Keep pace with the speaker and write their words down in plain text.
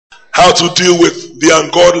how to deal with the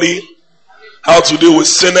ungodly, how to deal with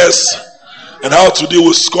sinners, and how to deal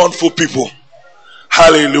with scornful people.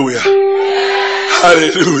 Hallelujah.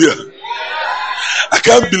 Hallelujah. I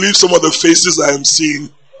can't believe some of the faces I am seeing.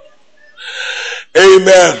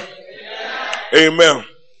 Amen. Amen.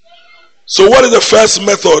 So what is the first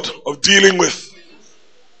method of dealing with?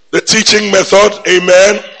 The teaching method.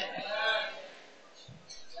 Amen.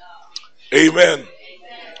 Amen.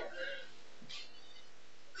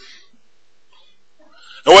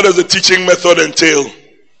 And what does the teaching method entail?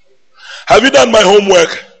 Have you done my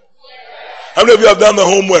homework? How many of you have done the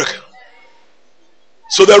homework?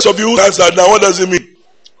 So there's of you who answered. Now what does it mean?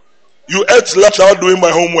 You ate lunch without doing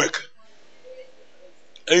my homework.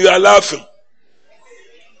 And you are laughing.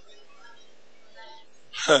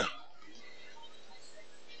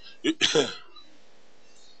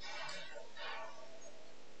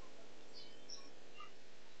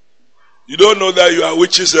 You don't know that you are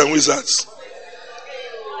witches and wizards.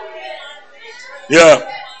 Yeah.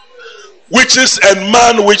 Witches and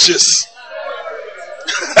man witches.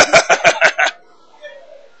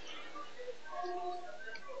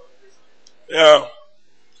 Yeah.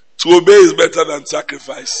 To obey is better than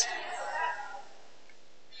sacrifice.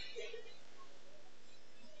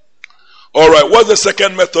 Alright, what's the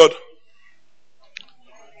second method?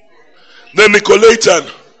 The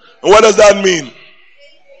Nicolaitans. And what does that mean?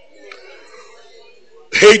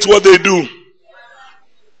 Hate what they do.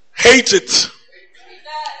 Hate it.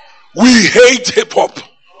 We hate hip hop.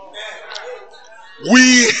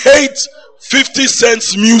 We hate 50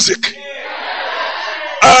 Cent's music.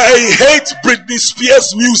 I hate Britney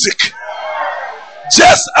Spears' music.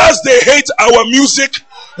 Just as they hate our music,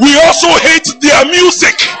 we also hate their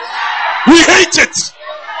music. We hate it.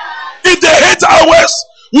 If they hate ours,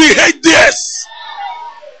 we hate theirs.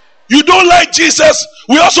 You don't like Jesus,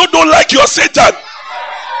 we also don't like your Satan.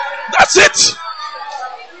 That's it.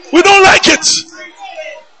 We don't like it.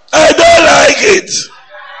 I don't like it.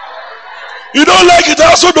 You don't like it, I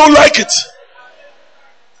also don't like it.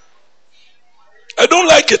 I don't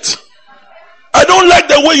like it. I don't like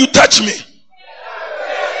the way you touch me.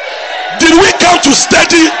 Did we come to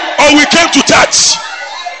study or we came to touch?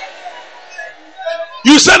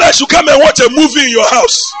 You said I should come and watch a movie in your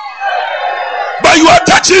house, but you are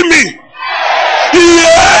touching me.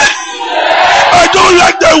 Yeah. I don't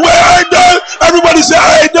like the way I don't. Everybody say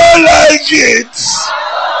I don't like it.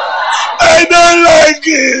 I don't like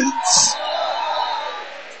it.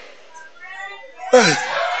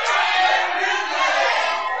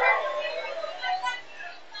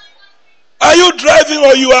 Are you driving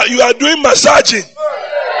or you are doing massaging?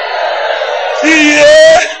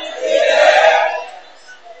 Yeah.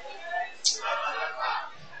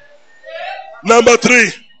 Number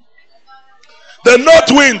 3, the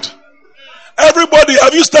north wind. Everybody,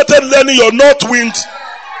 have you started learning your north wind?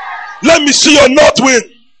 Let me see your north wind.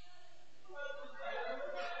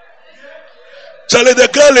 Charlie, the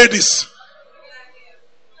girl ladies.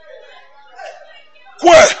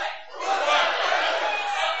 Where?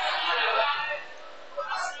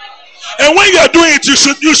 And when you are doing it,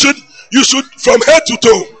 you should from head to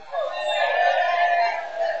toe.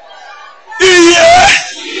 Yeah.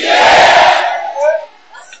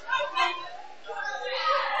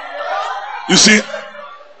 You see,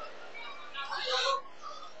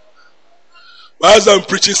 as I'm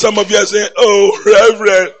preaching, some of you are saying, "Oh,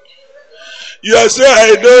 Reverend, you are saying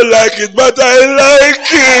I don't like it, but I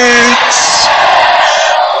like it."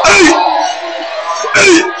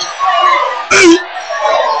 Hey.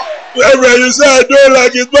 Reverend, you say I don't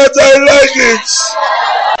like it, but I like it.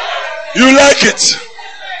 You like it.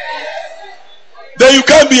 Then you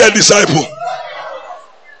can't be a disciple.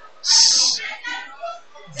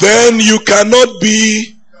 Then you cannot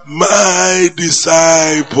be my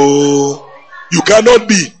disciple. You cannot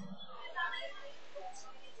be.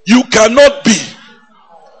 You cannot be.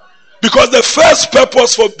 Because the first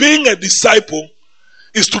purpose for being a disciple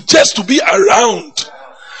is just to be around.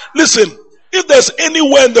 Listen, if there's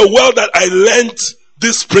anywhere in the world that I learned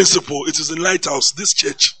this principle, it is in Lighthouse, this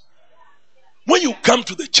church. When you come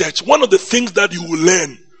to the church, one of the things that you will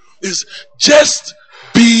learn is just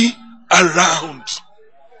be around.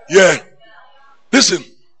 Yeah. Listen,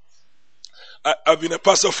 I've been a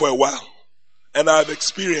pastor for a while, and I've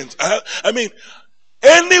experienced. I mean,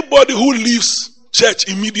 anybody who leaves church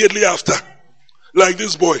immediately after, like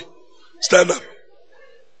this boy, stand up.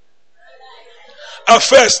 At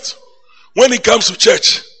first, when he comes to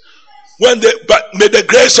church, but may the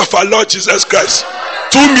grace of our Lord Jesus Christ,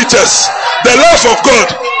 2 meters, the love of God,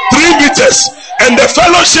 3 meters, and the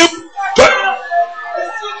fellowship,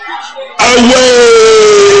 away.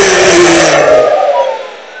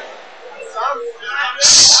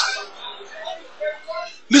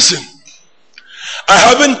 Listen, I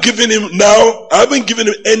haven't given him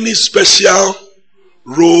any special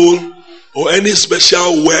role or any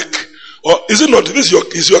special work. Or is it not? This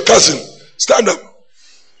is your cousin. Stand up.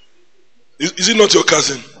 Is it not your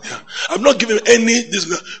cousin? Yeah. I'm not giving any.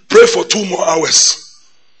 Pray for 2 more hours,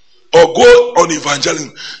 or go on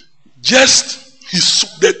evangelism. Just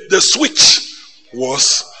the switch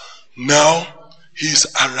was now he's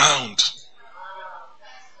around.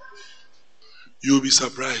 You'll be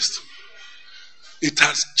surprised. It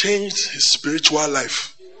has changed his spiritual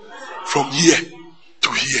life from here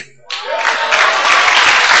to here.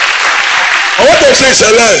 And what I say is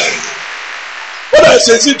a lie. What I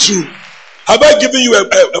say is it true? Have I given you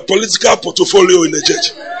a political portfolio in the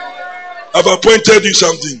church? I've appointed you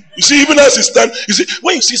something. You see, even as he stands, you see,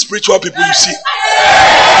 when you see spiritual people, you see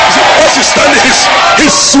as he's standing,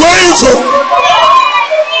 he's swaying from.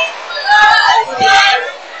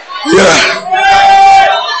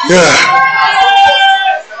 Yeah.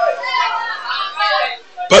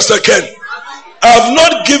 Pastor Ken, I have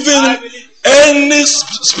not given any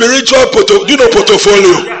spiritual portfolio. You know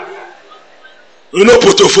portfolio? You know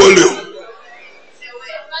portfolio?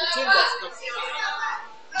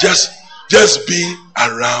 Just be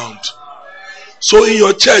around. So in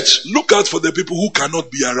your church, look out for the people who cannot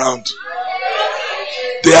be around.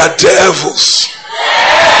 They are devils.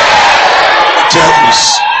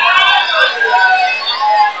 Devils.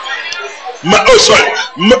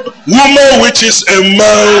 Woman which is a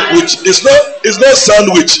man which it's not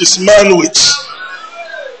sandwich, it's manwich.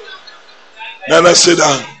 Nana, sit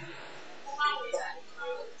down.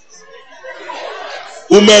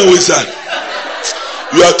 Woman wizard.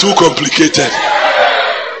 You are too complicated.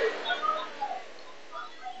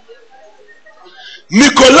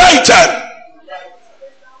 Nicolaitan.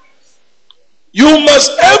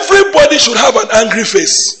 Everybody should have an angry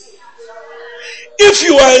face. If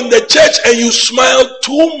you are in the church and you smile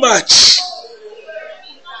too much,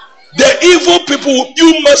 the evil people,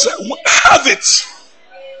 you must have it.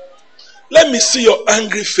 Let me see your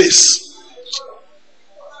angry face.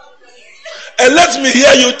 And let me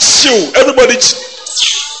hear you chew. Everybody chew.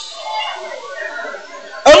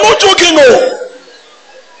 I'm not joking, no.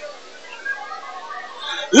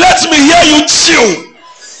 Let me hear you chew.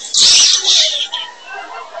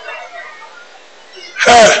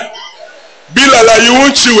 Bilala, you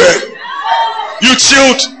won't chew. You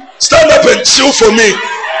chilled. Stand up and chill for me.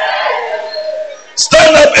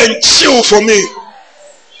 Stand up and chill for me.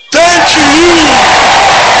 Thank you.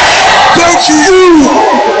 Thank you.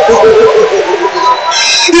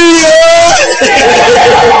 Yeah.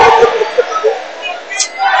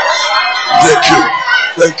 Thank you.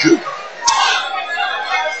 Thank you.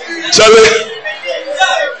 Charlie,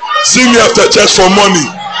 see me after church for money.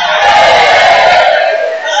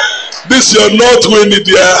 This you're not winning.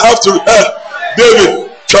 I have to.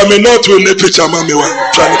 David, try me not win the picture, mommy.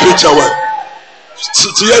 Try the picture one.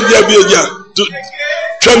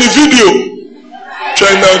 Try the video.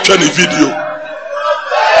 Try now. Try the video.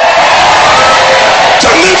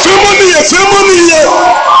 Try the family here.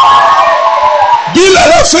 Bill,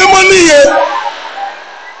 I have family here.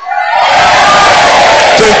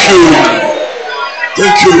 Thank you.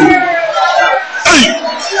 Thank you. Hey.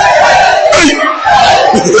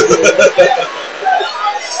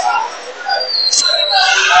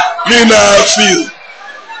 Nina,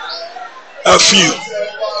 I feel.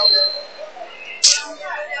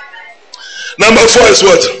 Number 4 is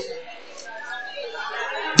what?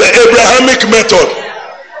 The Abrahamic method,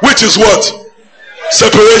 which is what?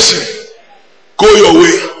 Separation. Go your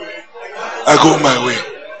way, I go my way.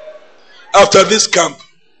 After this camp,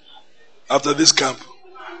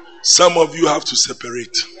 some of you have to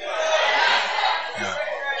separate. Yeah.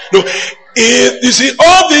 No, you see,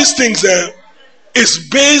 all these things is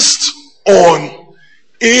based on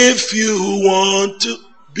if you want to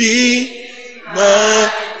be my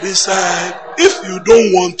disciple. If you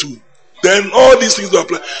don't want to, then all these things will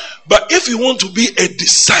apply. But if you want to be a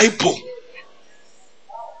disciple,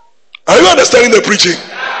 are you understanding the preaching?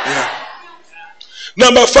 Yeah.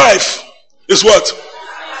 Number 5 is what?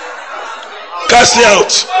 Casting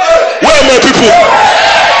out. Where are my people?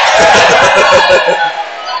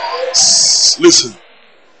 Listen.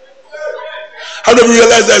 How do we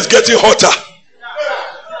realize that it's getting hotter?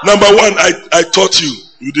 Number 1, I taught you.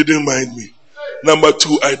 You didn't mind me. Number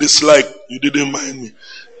 2, I disliked. You didn't mind me.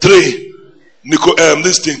 3,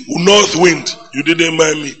 this thing, north wind. You didn't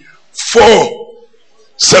mind me. 4,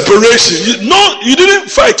 separation. You didn't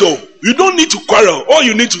fight. You don't need to quarrel. All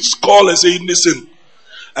you need to call and say, listen.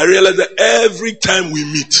 I realize that every time we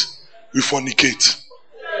meet, we fornicate.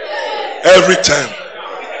 Every time.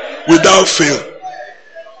 Without fail.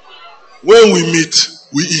 When we meet,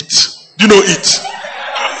 we eat. Do you know eat?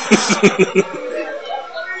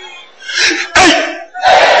 Hey!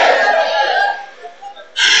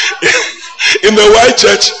 In the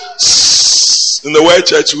white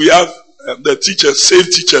church, we have the teachers,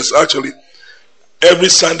 saved teachers actually. Every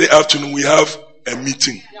Sunday afternoon we have a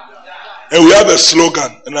meeting. And we have a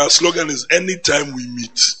slogan. And our slogan is, anytime we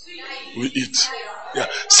meet, we eat. Yeah.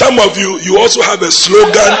 Some of you also have a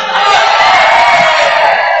slogan.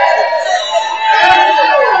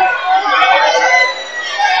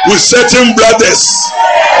 With certain brothers.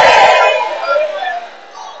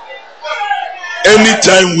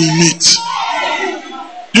 Anytime we meet.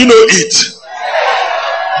 You know it.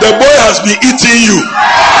 The boy has been eating you.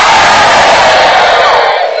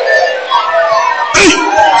 Hey!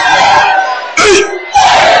 Hey!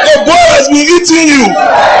 The boy has been eating you.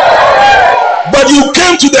 But you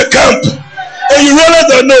came to the camp and you realized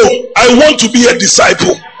that no, I want to be a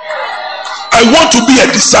disciple. I want to be a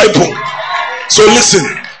disciple. So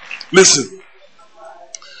listen.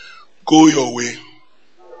 Go your way.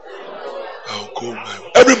 I'll go my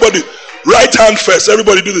way. Everybody, right hand first.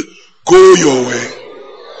 Everybody do this. Go your way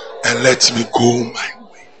and let me go my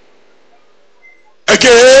way.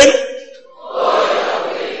 Again. Go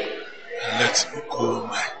your way and let me go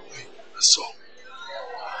my way. That's all.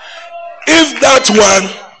 If that one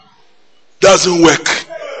doesn't work,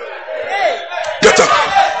 get up.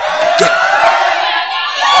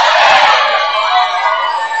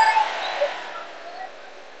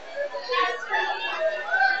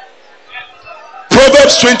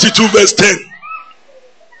 Proverbs 22 verse 10.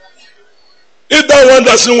 If that one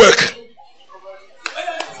doesn't work,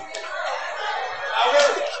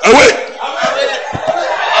 away.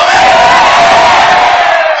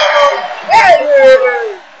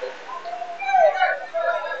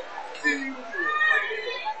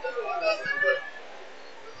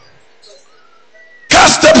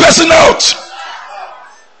 Cast the person out.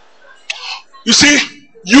 You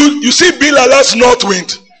see Bilal's north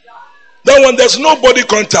wind. That one, there's no body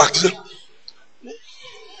contact.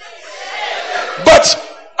 But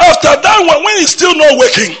after that one, when it's still not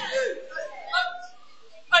working,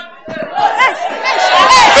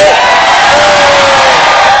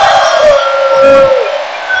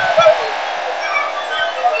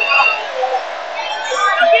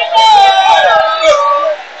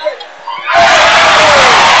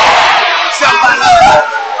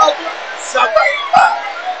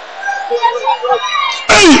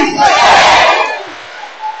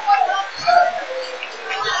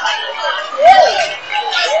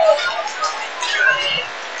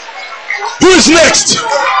 who is next?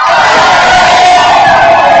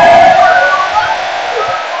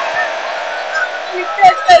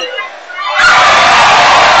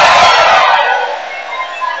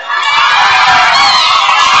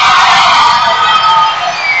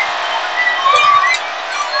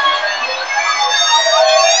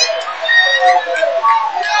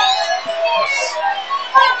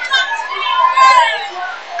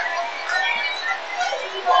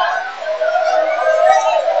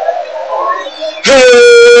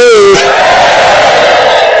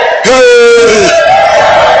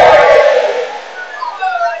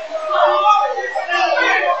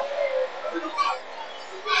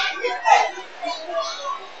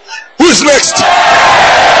 Who's next?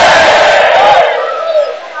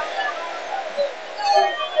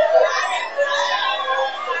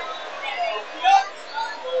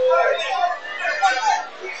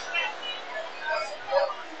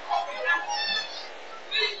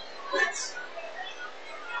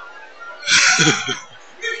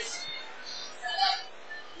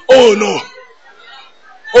 Oh no.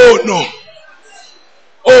 Oh no.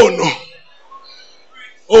 Oh no.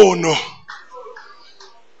 Oh no.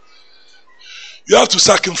 You have to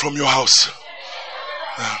sack him from your house.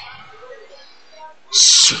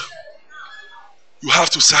 You have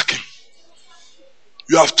to sack him.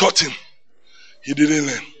 You have taught him. He didn't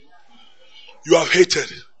learn. You have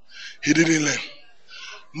hated. He didn't learn.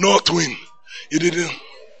 North wind. He didn't.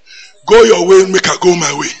 Go your way, make her go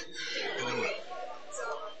my way.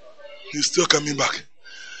 He's still coming back.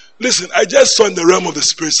 Listen, I just saw in the realm of the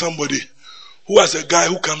spirit somebody who has a guy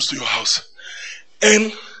who comes to your house.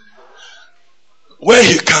 And when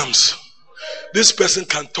he comes, this person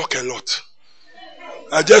can talk a lot.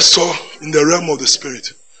 I just saw in the realm of the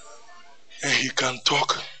spirit. And he can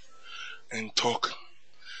talk and talk.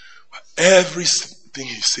 But everything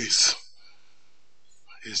he says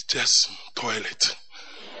is just toilet.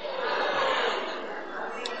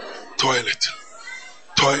 Toilet.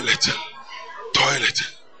 Toilet. Toilet.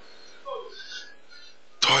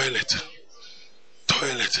 Toilet.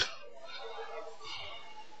 Toilet.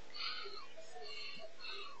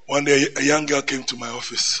 One day a young girl came to my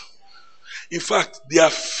office. In fact, there are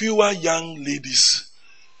fewer young ladies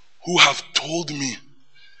who have told me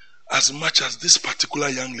as much as this particular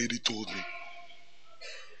young lady told me.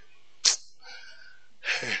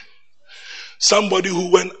 Somebody who,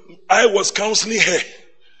 when I was counseling her,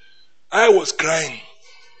 I was crying.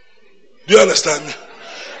 Do you understand me?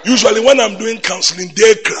 Usually when I'm doing counseling,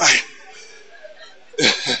 they cry.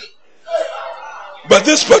 But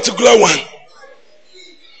this particular one,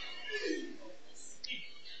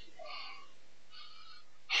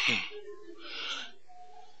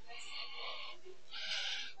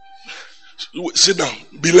 sit down,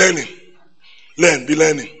 be learning. Learn, be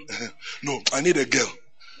learning. No, I need a girl.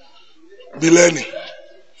 Be learning.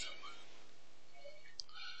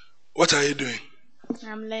 What are you doing?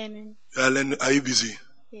 I'm learning. You are learning. Are you busy?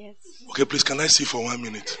 Yes. Okay, please, can I see for 1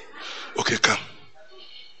 minute? Okay, come.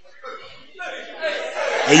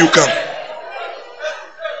 And you come.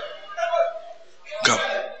 Come.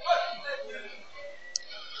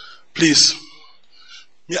 Please.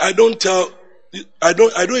 I don't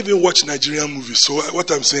even watch Nigerian movies. So what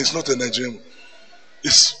I'm saying is not a Nigerian movie.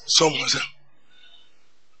 It's someone.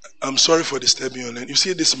 I'm sorry for disturbing you. You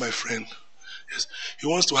see, this is my friend. Yes. He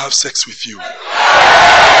wants to have sex with you.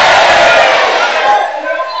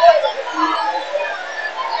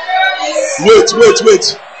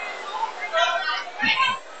 Wait.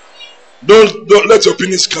 Don't let your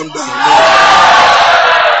penis come down.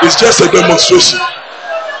 No. It's just a demonstration.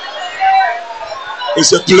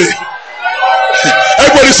 It's a play.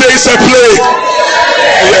 Everybody say it's a play.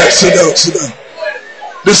 Yeah, sit down.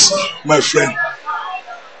 This, my friend.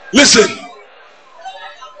 Listen.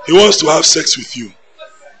 He wants to have sex with you.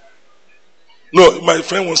 No, my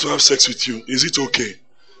friend wants to have sex with you. Is it okay?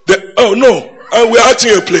 Oh no, we're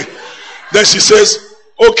acting a play. Then she says,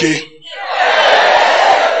 okay.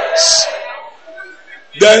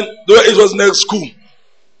 Then it was next school.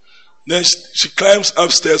 Then she climbs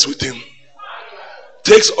upstairs with him,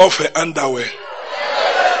 takes off her underwear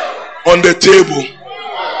on the table.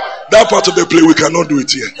 That part of the play we cannot do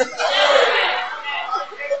it here.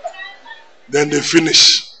 Then they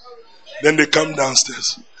finish. Then they come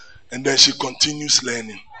downstairs. And then she continues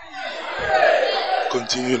learning.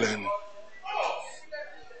 Continue learning.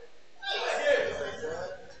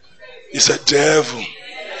 It's a devil.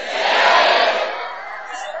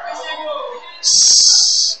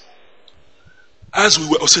 As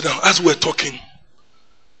we were talking,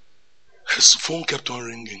 his phone kept on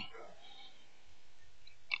ringing.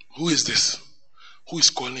 Who is this? Who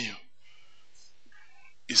is calling you?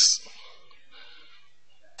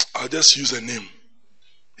 I'll just use a name.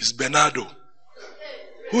 It's Bernardo.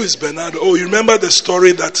 Who is Bernardo? Oh, you remember the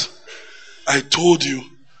story that I told you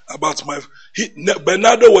about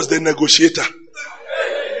Bernardo was the negotiator.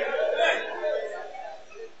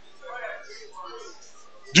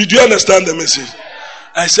 Did you understand the message?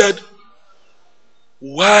 I said,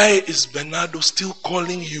 why is Bernardo still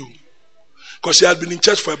calling you? Because she had been in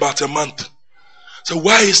church for about a month. So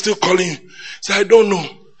why is he still calling you? He said, I don't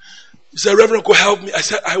know. He said, Reverend, go help me. I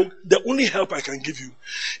said, the only help I can give you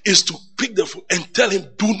is to pick the phone and tell him,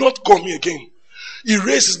 do not call me again.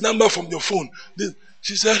 Erase his number from your phone.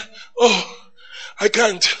 She said, oh, I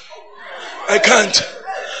can't. I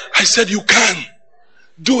said, you can.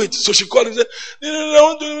 Do it. So she called him and said,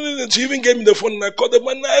 no. She even gave me the phone and I called him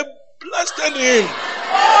and I blasted him.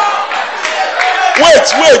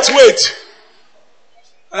 Wait.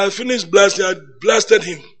 I finished blasting. I blasted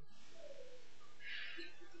him.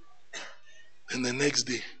 And the next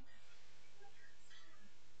day,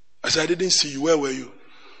 I said, I didn't see you. Where were you?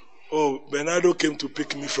 Oh, Bernardo came to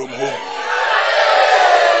pick me from home.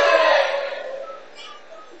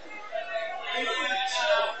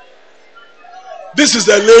 This is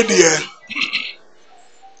a lady.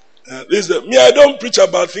 I don't preach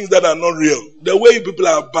about things that are not real. The way you people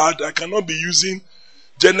are bad, I cannot be using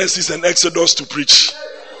Genesis and Exodus to preach.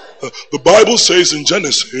 The Bible says in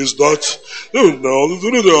Genesis that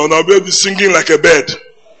I'll be singing like a bird.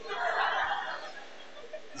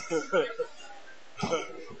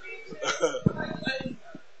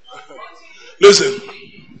 Listen.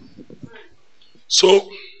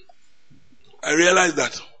 So I realized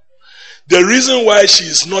that the reason why she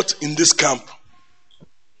is not in this camp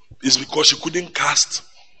is because she couldn't cast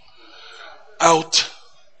out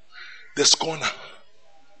the scorner.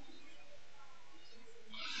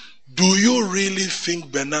 Do you really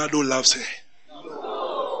think Bernardo loves her?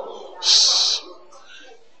 No.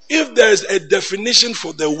 If there is a definition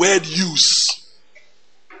for the word use,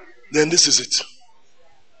 then this is it.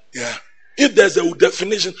 Yeah. If there's a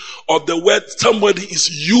definition of the word somebody is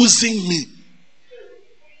using me,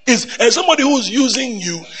 And somebody who is using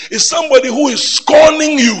you is somebody who is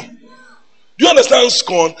scorning you. Do you understand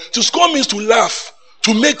scorn? To scorn means to laugh,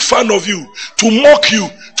 to make fun of you, to mock you,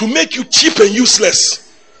 to make you cheap and useless.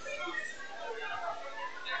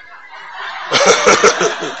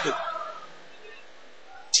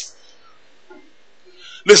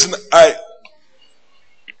 Listen, I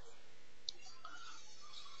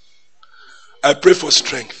pray for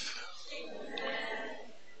strength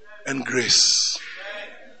and grace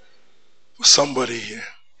for somebody here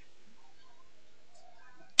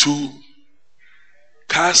to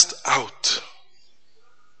cast out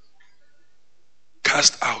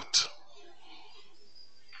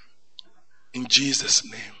in Jesus'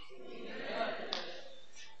 name.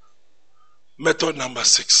 Method number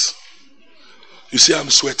 6. You see, I'm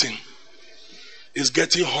sweating. It's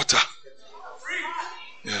getting hotter.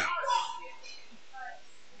 Yeah.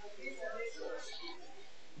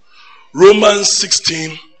 Romans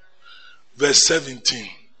 16, verse 17.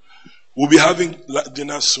 We'll be having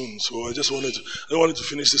dinner soon, so I wanted to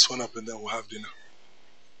finish this one up and then we'll have dinner.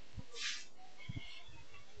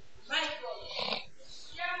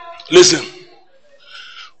 Listen,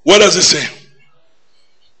 what does it say?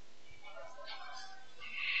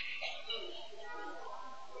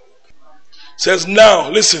 It says now,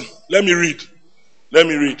 listen, let me read.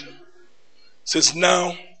 It says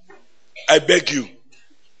now, I beg you,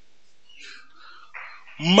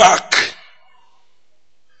 mark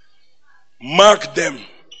them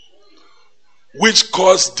which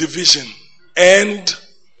cause division and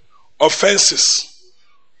offenses,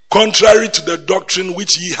 contrary to the doctrine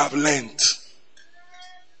which ye have learned,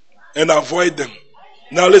 and avoid them.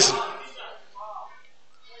 Now listen.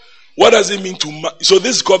 What does it mean to mark? So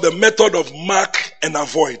this is called the method of mark and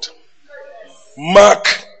avoid.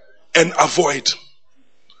 Mark and avoid.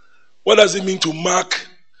 What does it mean to mark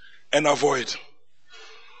and avoid?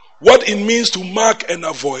 What it means to mark and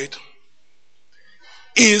avoid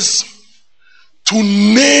is to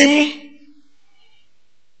name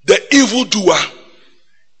the evildoer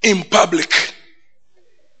in public.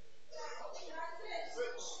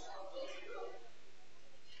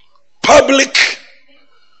 Public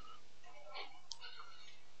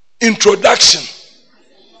introduction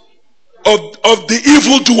of the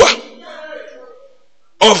evildoer.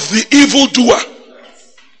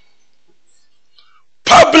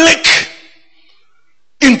 Public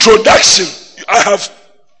introduction. I have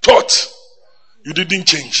taught, you didn't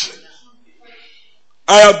change.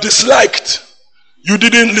 I have disliked, you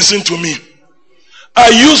didn't listen to me. I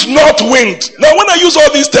use not wind. Now when I use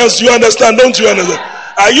all these terms, you understand, don't you understand?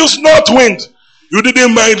 I use not wind. You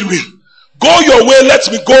didn't mind me. Go your way, let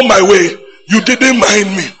me go my way. You didn't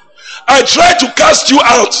mind me. I tried to cast you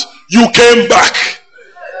out. You came back.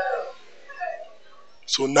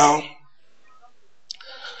 So now,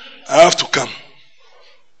 I have to come.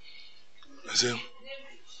 I say,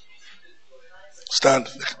 stand,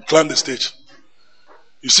 climb the stage.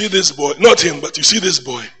 You see this boy, not him, but you see this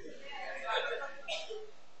boy.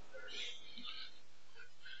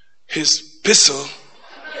 His pistol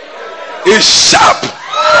is sharp.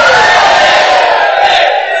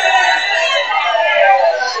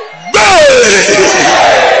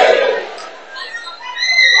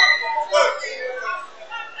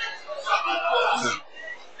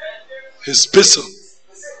 His pistol.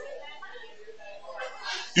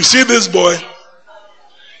 You see this boy?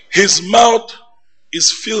 His mouth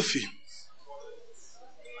is filthy.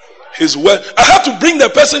 I have to bring the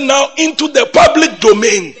person now into the public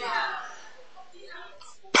domain.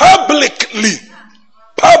 Publicly.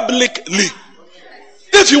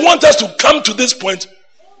 If you want us to come to this point,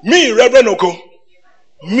 Reverend Oko,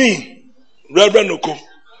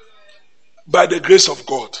 by the grace of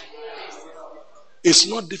God, it's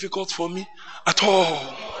not difficult for me at all.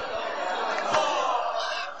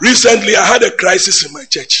 Recently, I had a crisis in my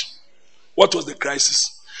church. What was the crisis?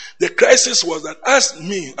 The crisis was that I'm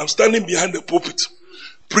standing behind the pulpit,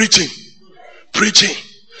 preaching,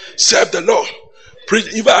 serve the Lord.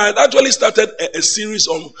 I had actually started a series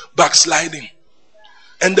on backsliding.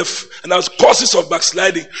 And I was causes of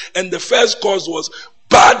backsliding. And the first cause was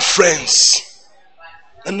bad friends.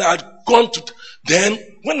 And I had gone to, then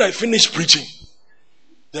when I finished preaching,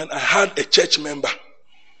 then I had a church member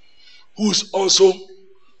who's also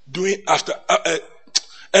doing after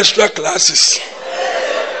extra classes.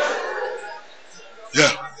 Yeah.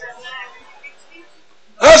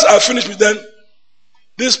 As I finished with them,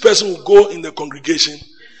 this person will go in the congregation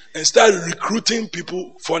and start recruiting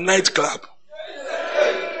people for nightclub.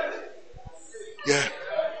 Yeah.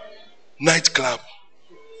 Nightclub.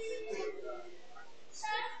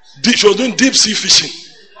 She was doing deep sea fishing.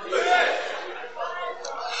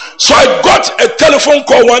 got a telephone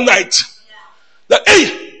call one night that,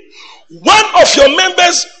 hey, one of your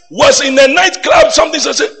members was in a nightclub, something. So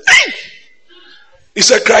I said, hey,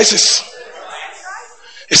 it's a crisis.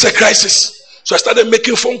 It's a crisis. So I started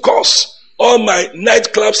making phone calls. All my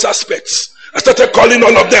nightclub suspects. I started calling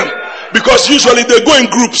all of them because usually they go in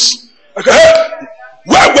groups. Okay, hey,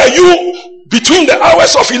 where were you between the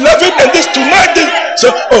hours of 11 and this tonight?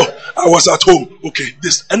 So, oh, I was at home. Okay,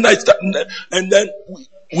 this and then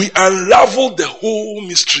we unraveled the whole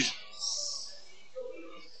mystery.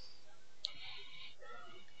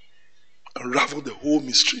 Unraveled the whole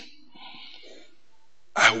mystery.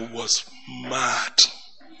 I was mad.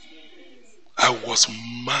 I was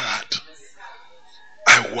mad.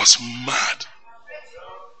 I was mad.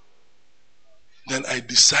 Then I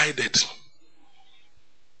decided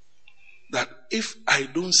that if I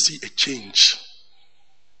don't see a change,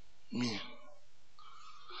 I'm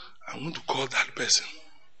going to call that person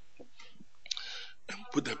and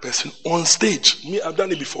put the person on stage. I've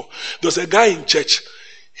done it before. There was a guy in church.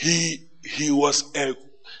 He was a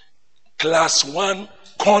class 1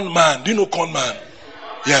 con man. Do you know con man?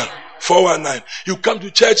 Yeah, 419. You come to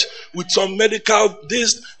church with some medical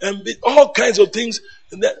this and all kinds of things.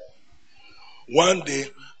 And then one day,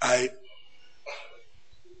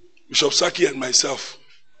 Bishop Saki and myself,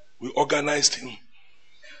 we organized him.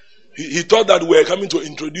 He thought that we were coming to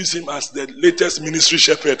introduce him as the latest ministry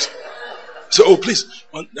shepherd. So, oh, please,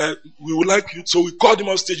 we would like you. So we called him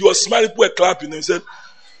on stage. He was smiling, people were clapping, and he said,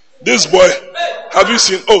 this boy, have you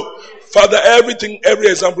seen? Oh, Father, every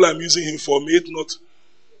example I'm using him for, may it not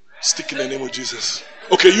stick in the name of Jesus.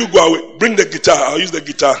 Okay, you go away. Bring the guitar. I'll use the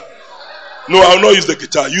guitar. No, I'll not use the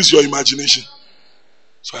guitar. Use your imagination.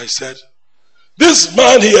 So I said, this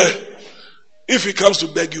man here, if he comes to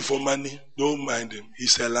beg you for money, don't mind him.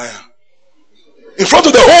 He's a liar. In front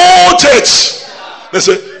of the whole church, they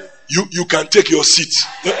said, you can take your seat.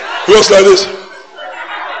 He was like this.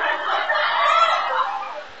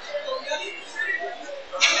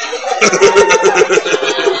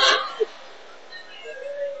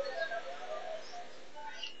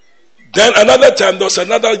 Then another time, there was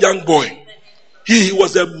another young boy. He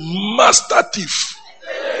was a master thief.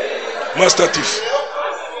 Master thief.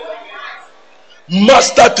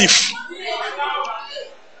 Master thief.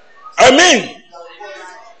 I mean,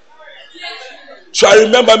 so I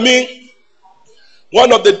remember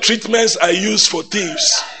one of the treatments I use for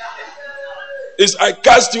thieves is I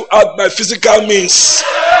cast you out by physical means.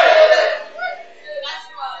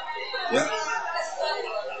 Yeah.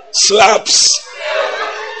 Slaps.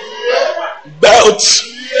 Belts.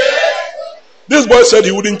 This boy said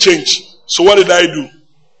he wouldn't change. So what did I do?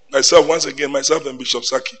 Myself and Bishop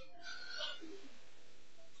Saki.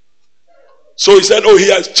 So he said, oh, he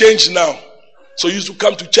has changed now. So he used to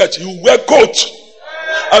come to church. He would wear coat.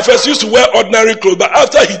 At first he used to wear ordinary clothes, but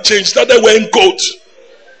after he changed, started wearing coat.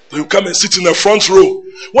 So he would come and sit in the front row.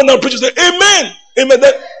 When the preacher said, amen, amen,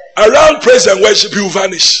 then around praise and worship, he will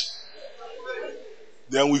vanish.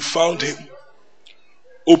 Then we found him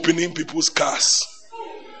opening people's cars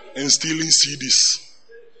and stealing CDs.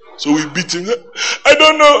 So we beat him. I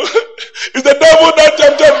don't know. It's the devil that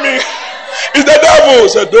tempted me. It's the devil.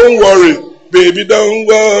 So don't worry, baby, don't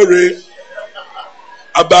worry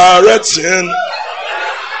about it.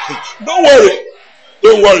 Don't worry.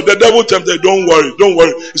 Don't worry. The devil tempted. Don't worry. Don't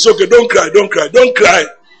worry. It's okay. Don't cry. Don't cry. Don't cry.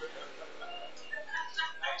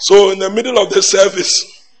 So in the middle of the service,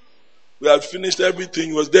 we had finished everything.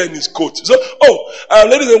 He was there in his coat. So,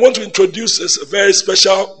 ladies, I want to introduce a very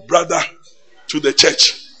special brother to the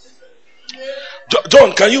church.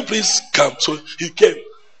 John, can you please come? So he came.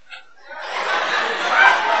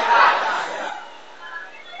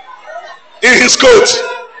 In his coat.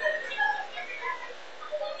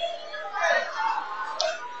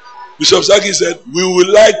 Bishop Saki said, we would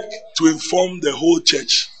like to inform the whole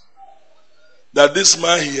church that this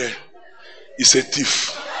man here is a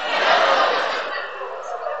thief.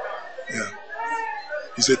 Yeah.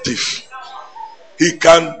 He's a thief. He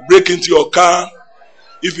can break into your car.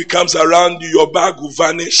 If he comes around you, your bag will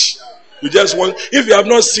vanish. You just want, if you have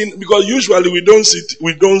not seen, because usually we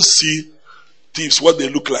don't see thieves, what they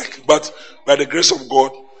look like. But by the grace of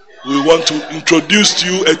God, we want to introduce to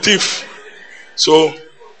you a thief. So,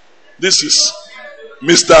 this is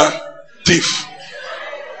Mr. Thief.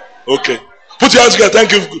 Okay. Put your hands together.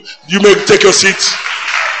 Thank you. You may take your seat.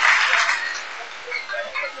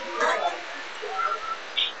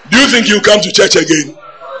 Do you think you come to church again?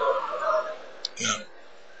 Yeah.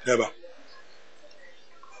 Never.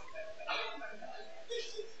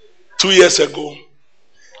 2 years ago,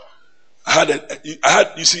 I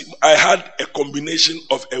had a combination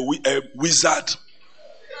of a wizard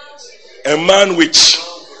A man which,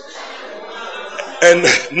 and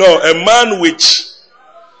no, a man which,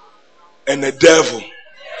 and a devil in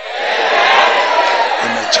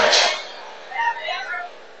the church.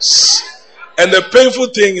 And the painful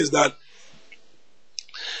thing is that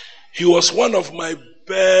he was one of my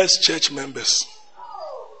best church members.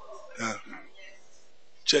 Yeah.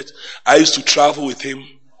 Church. I used to travel with him.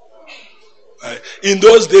 In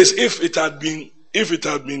those days, if it had been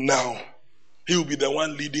now, he would be the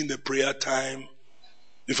one leading the prayer time.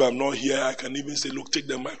 If I'm not here, I can even say, look, take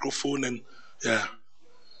the microphone and yeah.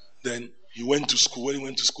 Then he went to school. When he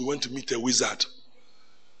went to school, he went to meet a wizard.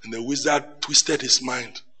 And the wizard twisted his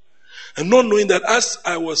mind. And not knowing that as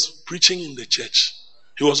I was preaching in the church,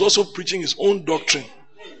 he was also preaching his own doctrine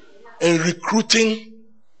and recruiting.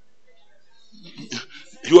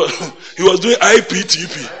 He was doing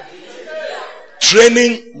IPTP,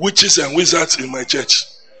 training witches and wizards in my church.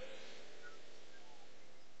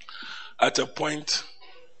 At a point,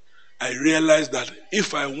 I realized that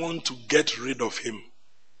if I want to get rid of him,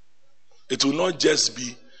 it will not just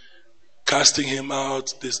be casting him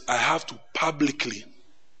out. I have to publicly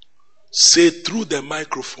say through the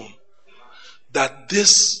microphone that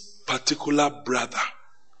this particular brother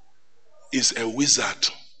is a wizard.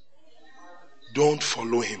 Don't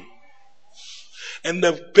follow him. And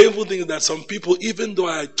the painful thing is that some people, even though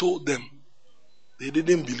I told them, they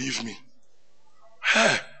didn't believe me.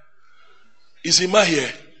 Hey, is Ima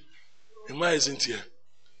here? Ima isn't here.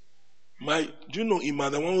 Do you know Ima,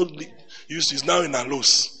 the one who is now in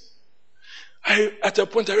Alos? At a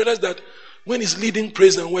point I realized that when he's leading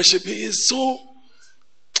praise and worship, he is so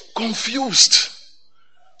confused.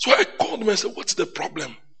 So I called him and said, what's the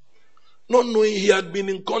problem? Not knowing he had been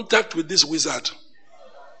in contact with this wizard.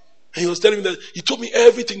 And he was telling me that, he told me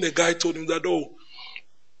everything the guy told him, that,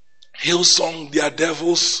 Hillsong, they are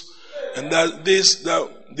devils, and that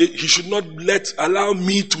he should not allow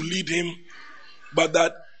me to lead him, but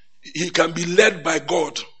that he can be led by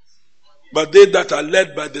God. But they that are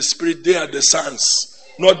led by the Spirit, they are the sons,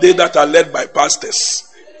 not they that are led by pastors.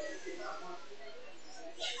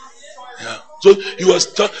 Yeah. So he was,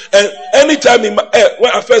 and anytime when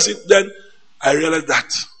I first then I realized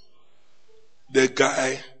that the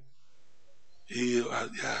guy, he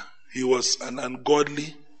was an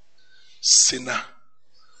ungodly sinner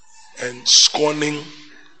and scorning.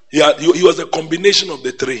 He was a combination of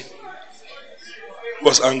the three. It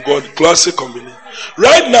was ungodly, classic combination.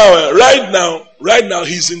 Right now,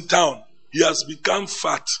 he's in town. He has become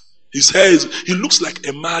fat. His hair he looks like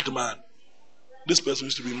a madman. This person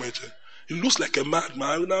used to be in my church. He looks like a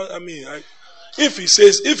madman.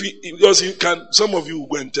 Because he can, some of you will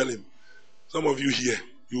go and tell him. Some of you here,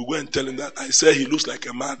 you will go and tell him that I said he looks like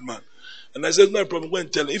a madman. And I said, no problem, go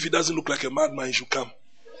and tell him. If he doesn't look like a madman, he should come.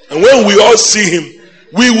 And when we all see him,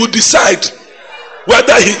 we will decide what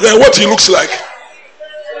he looks like.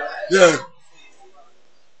 Yeah.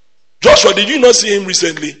 Joshua, did you not see him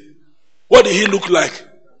recently? What did he look like?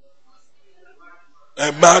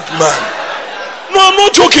 A madman. No, I'm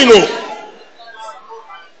not joking. No.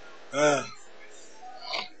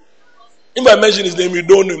 If I mention his name, you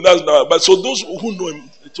don't know him. That's not. But so those who know him,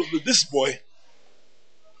 this boy.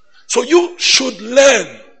 So you should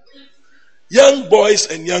learn, young boys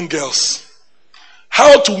and young girls,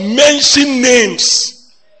 how to mention names.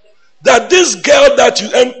 That this girl that you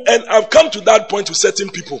and I've come to that point with certain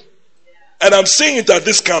people, and I'm saying it at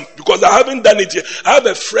this camp because I haven't done it yet. I have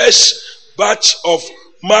a fresh batch of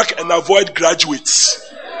mark and avoid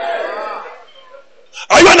graduates.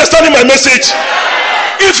 Are you understanding my message?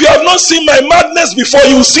 If you have not seen my madness before,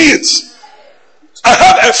 you will see it. I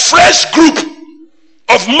have a fresh group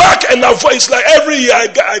of mark and avoid. It's like every year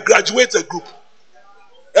I graduate a group.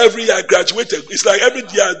 Every year I graduate. It's like every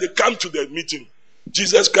year they come to the meeting.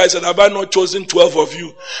 Jesus Christ said, have I not chosen 12 of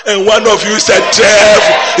you? And one of you is a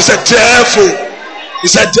devil. It's a devil.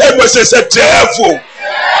 It's a devil. It's a devil.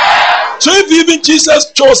 So if even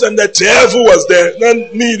Jesus chose and the devil was there,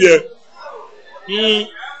 then me there.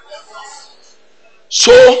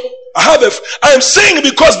 So I'm saying it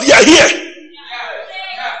because they are here.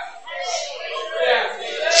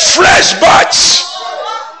 Fresh batch.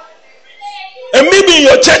 And maybe in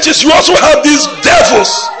your churches you also have these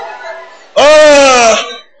devils.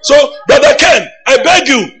 So Brother Ken, I beg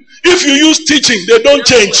you, if you use teaching, they don't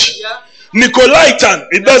change. Nicolaitan,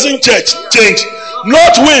 it doesn't change.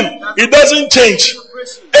 North Wind, it doesn't change.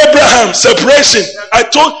 Abraham, separation.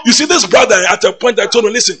 You see this brother, at a point I told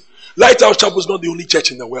him, listen, Lighthouse Chapel is not the only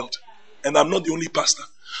church in the world. And I'm not the only pastor.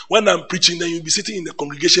 When I'm preaching, then you'll be sitting in the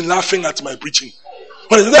congregation laughing at my preaching.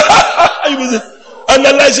 I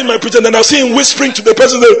analyzing my preaching, and I'll see him whispering to the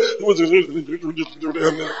person.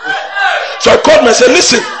 So I called him and said,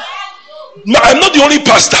 listen, I'm not the only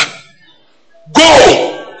pastor.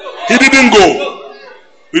 Go. He didn't go.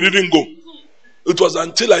 He didn't go. It was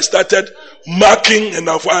until I started marking and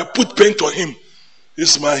I put paint on him.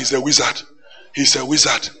 This man, he's a wizard. He's a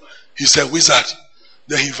wizard. He's a wizard.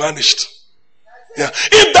 Then he vanished. Yeah.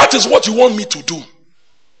 If that is what you want me to do,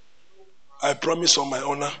 I promise on my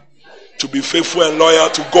honor to be faithful and loyal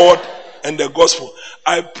to God and the gospel.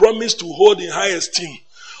 I promise to hold in high esteem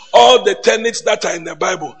all the tenets that are in the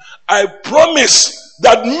Bible. I promise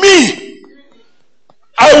that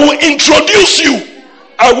I will introduce you.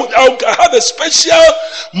 I will have a special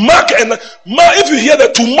mark. And if you hear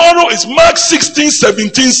that tomorrow is Mark 16,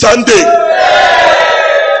 17 Sunday.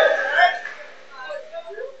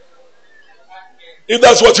 If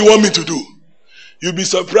that's what you want me to do, you'll be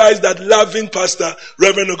surprised that loving pastor,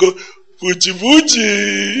 Reverend will go, Fuji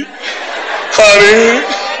Fuji, hurry,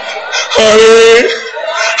 hurry,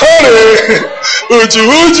 hurry, Fuji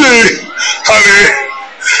Fuji, hurry,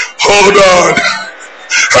 hold on,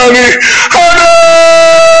 honey, honey,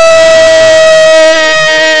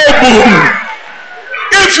 boom.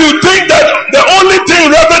 If you think that the only thing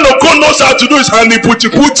Reverend Oko knows how to do is honey puchi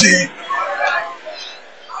puchi,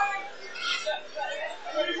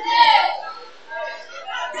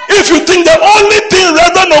 if you think the only thing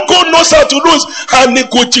Reverend Oko knows how to do is honey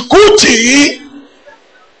kuchi kuchi,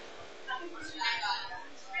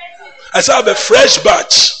 I say I have a fresh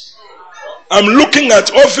batch. I'm looking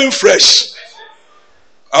at Oven Fresh.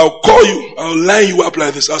 I'll call you. I'll line you up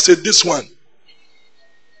like this. I'll say this one.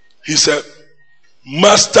 He said,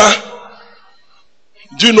 Master,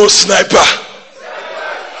 do you know Sniper?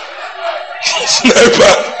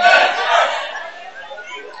 Sniper.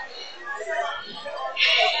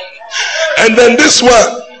 And then this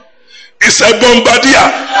one is a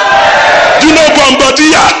Bombardier. Do you know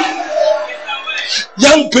Bombardier?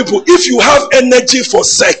 Young people, if you have energy for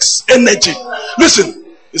sex, energy. Listen.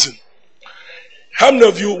 How many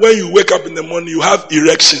of you, when you wake up in the morning, you have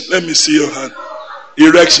erection? Let me see your hand.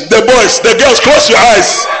 Erection. The boys, the girls, close your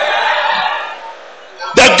eyes.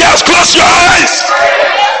 The girls, close your eyes.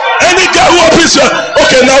 Any guy who opens your,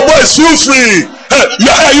 okay, now boys, feel free.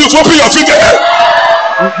 Hey, you open your finger.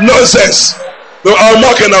 Nonsense. No, I'll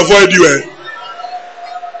mark and avoid you.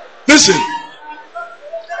 Listen.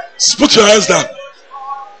 Put your hands down.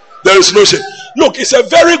 There is no shame. Look, it's a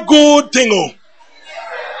very good thing.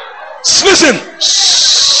 Listen.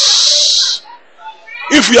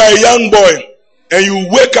 If you are a young boy and you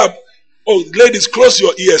wake up, ladies, close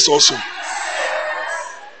your ears also.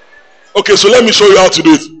 Okay, so let me show you how to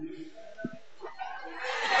do it.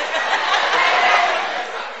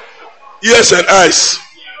 Ears and eyes.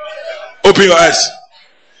 Open your eyes.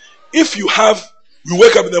 If you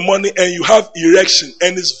wake up in the morning and you have erection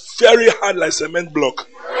and it's very hard like cement block.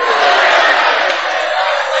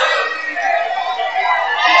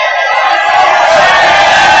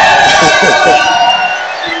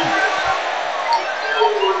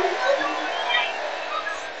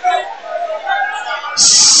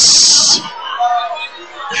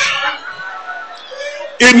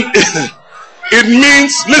 It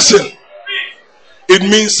means, listen, it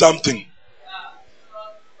means something.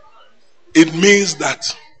 It means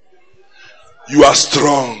that you are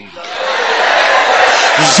strong.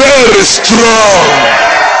 Very strong.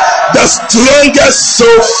 The strongest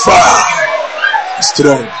so far.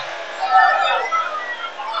 Strong.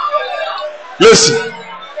 Listen.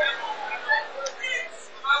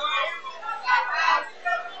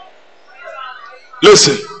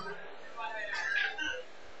 Listen.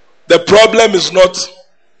 The problem is not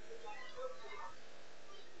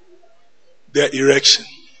the erection.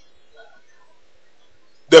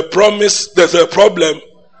 The problem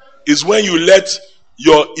is when you let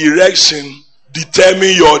your erection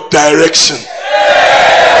determine your direction.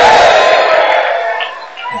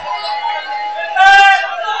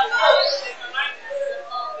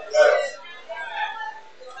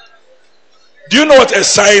 Do you know what a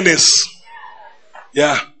sign is?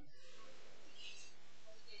 Yeah.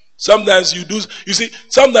 Sometimes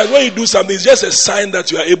sometimes when you do something, it's just a sign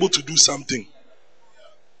that you are able to do something.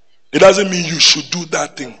 It doesn't mean you should do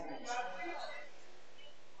that thing.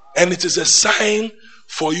 And it is a sign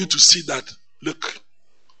for you to see that, look,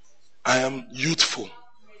 I am youthful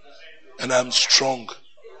and I'm strong.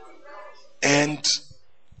 And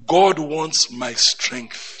God wants my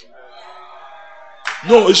strength.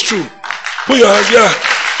 No, it's true. Put your hands, yeah.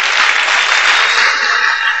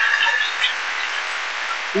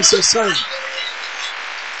 It's a sign.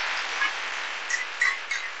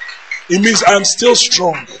 It means I'm still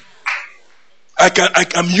strong.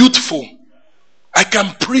 I'm youthful. I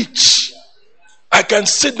can preach. I can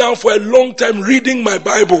sit down for a long time reading my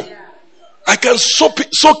Bible. I can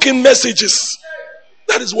soak in messages.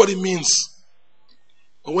 That is what it means.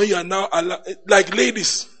 But when you are now, like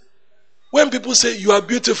ladies, when people say you are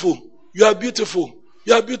beautiful, you are beautiful,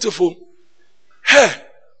 you are beautiful, hey,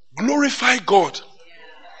 glorify God.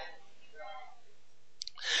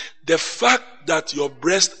 The fact that your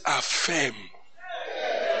breasts are firm.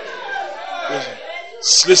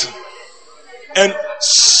 Listen.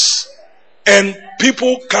 And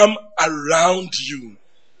people come around you.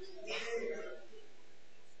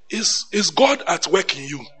 Is God at work in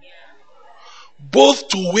you? Both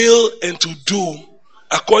to will and to do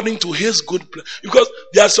according to his good plan. Because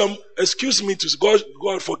there are some, excuse me, God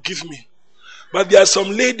forgive me, but there are some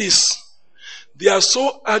ladies, they are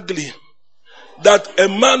so ugly that a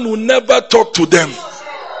man will never talk to them.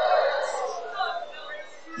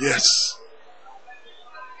 Yes.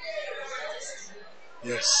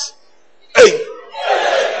 Yes. Hey.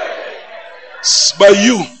 But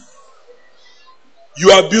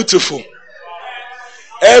you are beautiful.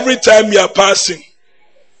 Every time you are passing,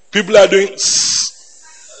 people are doing.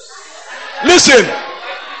 Listen.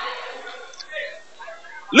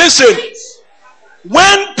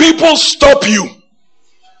 When people stop you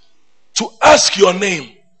to ask your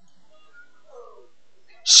name,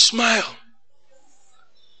 smile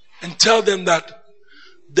and tell them that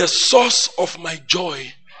the source of my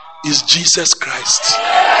joy is Jesus Christ.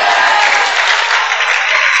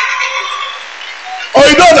 Oh,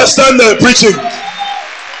 you don't understand the preaching.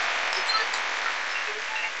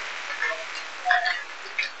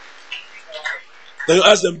 Then you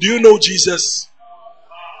ask them, do you know Jesus?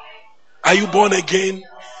 Are you born again?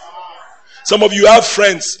 Some of you have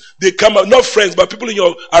friends. They come out, not friends, but people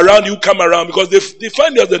around you come around because they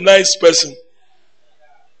find you as a nice person.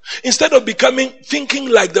 Instead of thinking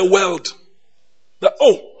like the world. That,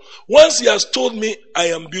 once he has told me I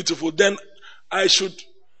am beautiful, then I should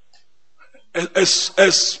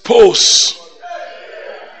expose.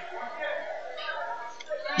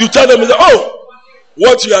 You tell them,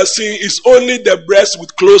 what you are seeing is only the breast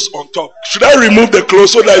with clothes on top. Should I remove the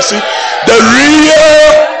clothes so that I see the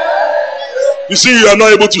real? You see, you are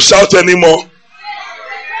not able to shout anymore.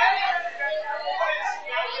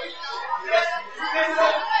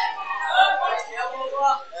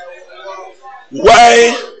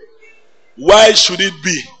 Why should it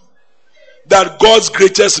be that God's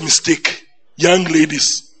greatest mistake, young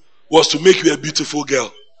ladies, was to make you a beautiful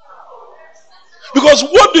girl? Because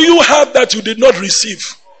what do you have that you did not receive?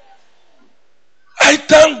 I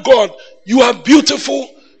thank God you are beautiful.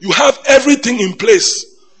 You have everything in place.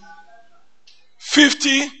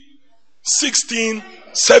 50, 16,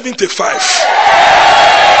 75.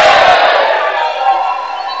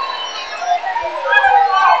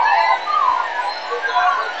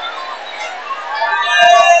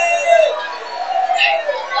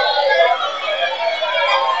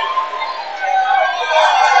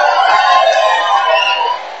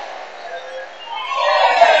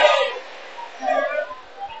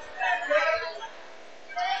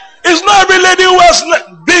 It's not every lady who has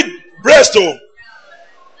big breast.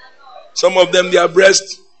 Some of them, their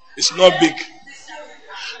breast is not big.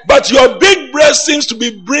 But your big breast seems to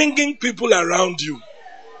be bringing people around you.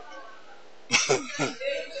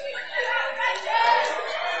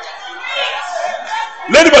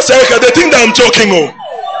 Lady Basarika, they think that I'm joking.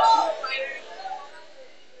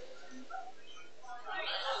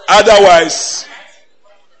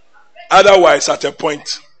 Otherwise, at a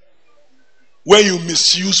point, when you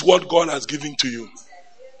misuse what God has given to you,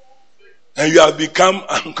 and you have become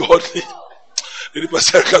ungodly, Lady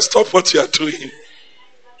Basarika, stop what you are doing.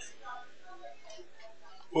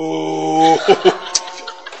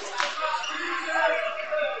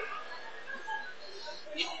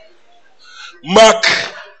 Mark.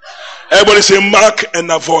 Everybody say mark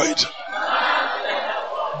and avoid.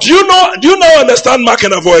 Do you now understand mark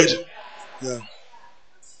and avoid? Yeah.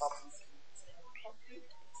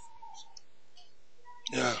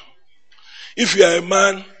 Yeah. If you are a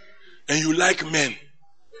man and you like men,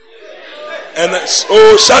 and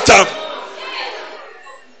shut up.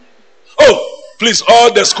 Oh, please,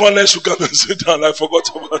 all the scorners should come and sit down. I forgot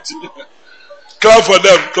about it. Clap for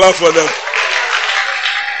them. Clap for them.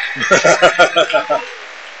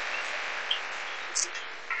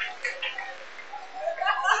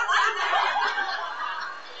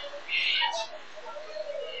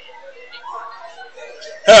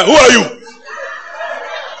 Hey, who are you?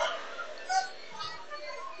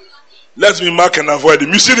 Let me mark and avoid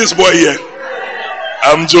him. You see this boy here?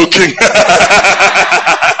 I'm joking.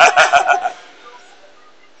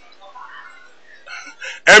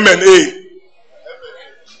 M and A.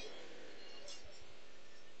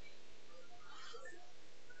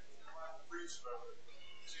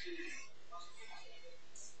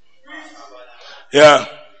 Yeah.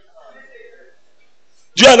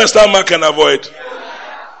 Do you understand mark and avoid?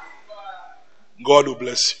 God will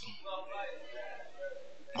bless you.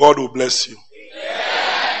 God will bless you.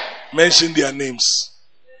 Mention their names.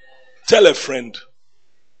 Tell a friend,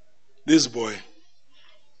 this boy,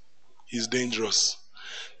 he's dangerous.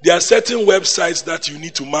 There are certain websites that you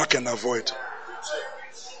need to mark and avoid.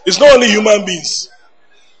 It's not only human beings.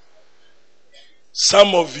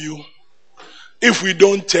 Some of you, if we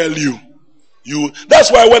don't tell you,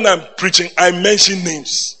 that's why when I'm preaching, I mention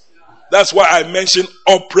names. That's why I mention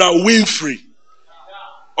Oprah Winfrey.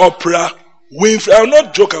 Oprah Winfrey. I'll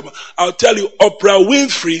not joke about. I'll tell you, Oprah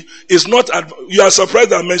Winfrey is not. You are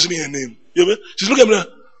surprised I'm mentioning her name. She's looking at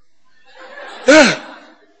me. Yeah.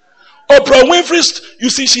 Oprah Winfrey.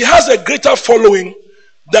 You see, she has a greater following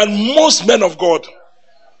than most men of God,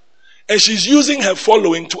 and she's using her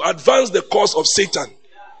following to advance the cause of Satan.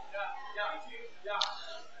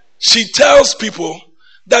 She tells people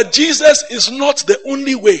that Jesus is not the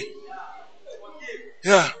only way.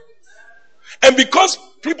 Yeah. And because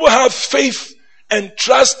people have faith and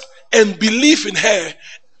trust and belief in her,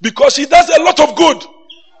 because she does a lot of good.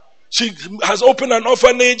 She has opened an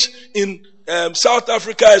orphanage in South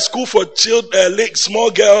Africa, a school for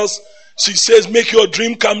small girls. She says, make your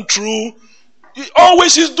dream come true.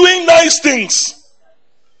 Always she's doing nice things.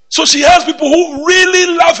 So she has people who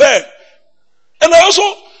really love her. And I also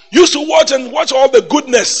used to watch all the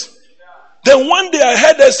goodness. Then one day I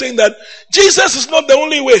heard her saying that Jesus is not the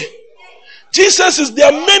only way. Jesus is,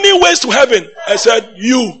 there are many ways to heaven. I said,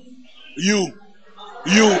 you.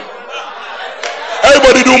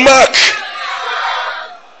 Everybody do mark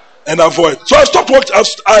and avoid. So I've stopped watching.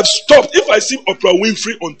 I've stopped. If I see Oprah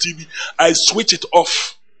Winfrey on TV, I switch it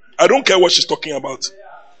off. I don't care what she's talking about.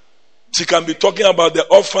 She can be talking about the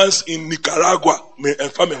orphans in Nicaragua.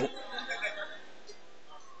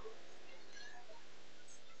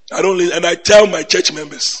 And I tell my church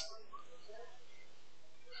members.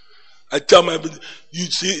 You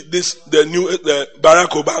see this, the Barack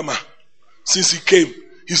Obama, since he came,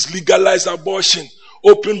 he's legalized abortion,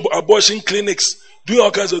 opened abortion clinics, doing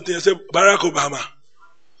all kinds of things. I said, Barack Obama,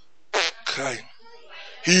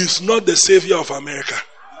 he is not the savior of America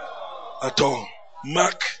at all.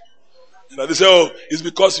 Mark. They say, oh, it's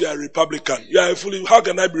because you are a Republican. How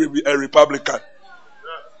can I be a Republican?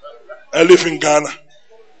 I live in Ghana.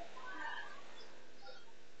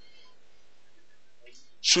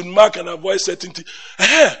 Should mark and avoid certain things.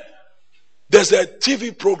 There's a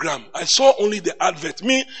TV program. I saw only the advert.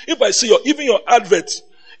 If I see even your advert,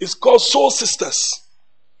 it's called Soul Sisters.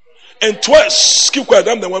 And twice, keep quiet,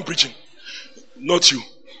 I'm the one preaching. Not you.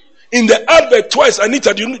 In the advert twice,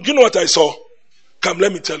 Anita, do you know what I saw? Come,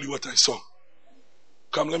 let me tell you what I saw.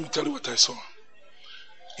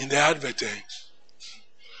 In the advert,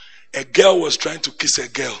 a girl was trying to kiss a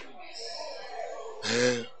girl.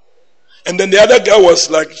 And then the other girl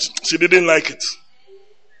was like, she didn't like it.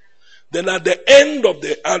 Then at the end of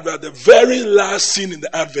the advert, the very last scene in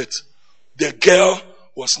the advert, the girl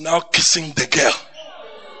was now kissing the girl.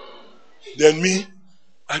 Then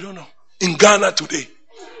I don't know. In Ghana today,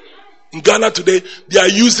 they are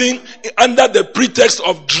using, under the pretext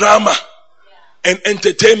of drama and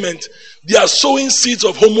entertainment, they are sowing seeds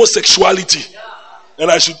of homosexuality. And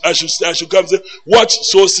I should come and say, watch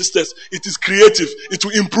Soul Sisters. It is creative. It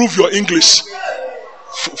will improve your English.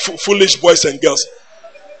 Foolish boys and girls.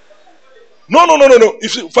 No.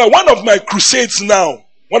 One of my crusades now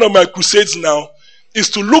is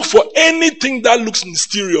to look for anything that looks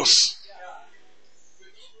mysterious.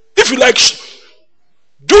 If you like,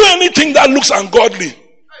 do anything that looks ungodly.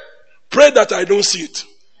 Pray that I don't see it.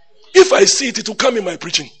 If I see it, it will come in my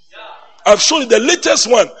preaching. I've shown you the latest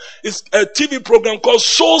one. It's a TV program called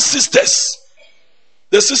Soul Sisters.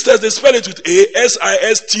 The sisters, they spell it with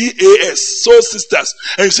A-S-I-S-T-A-S. Soul Sisters.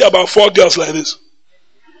 And you see about 4 girls like this.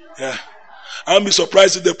 Yeah. I'll be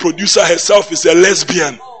surprised if the producer herself is a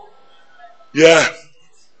lesbian. Yeah.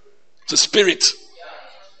 It's a spirit.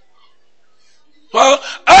 Well,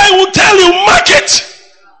 I will tell you, mark it.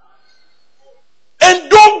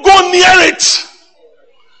 And don't go near it.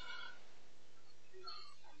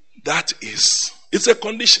 It's a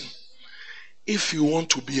condition. If you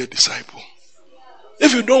want to be a disciple.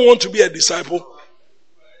 If you don't want to be a disciple,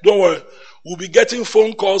 don't worry. We'll be getting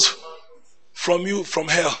phone calls from you from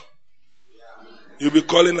hell. You'll be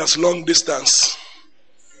calling us long distance.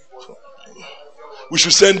 We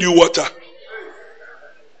should send you water.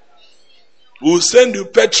 We'll send you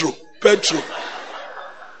petrol.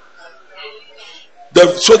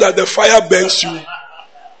 so that the fire burns you.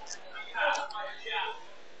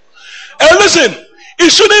 And listen,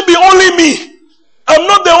 it shouldn't be only me. I'm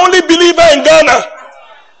not the only believer in Ghana.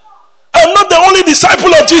 I'm not the only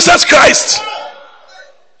disciple of Jesus Christ.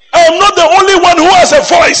 I am not the only one who has a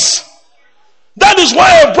voice. That is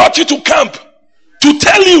why I brought you to camp, to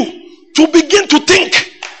tell you to begin to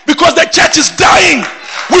think, because the church is dying.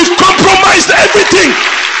 We've compromised everything.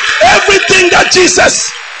 Everything that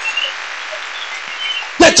Jesus,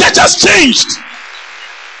 the church has changed.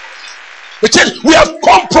 The church, we have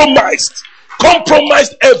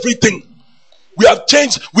compromised everything. We have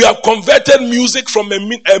changed, we have converted music from a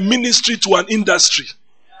ministry to an industry.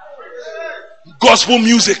 Gospel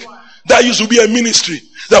music, that used to be a ministry.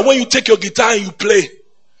 That when you take your guitar and you play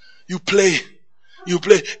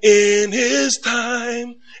in his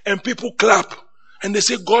time, and people clap and they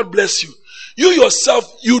say, God bless you. You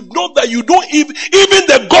yourself, you know that you don't even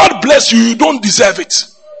the God bless you, you don't deserve it.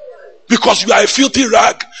 Because you are a filthy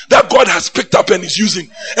rag that God has picked up and is using.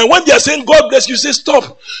 And when they are saying God bless you, say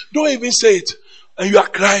stop. Don't even say it. And you are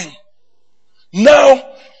crying.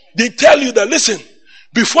 Now, they tell you that, listen,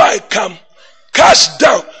 before I come, cash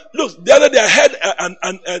down. Look, the other day I had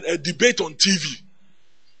a debate on TV.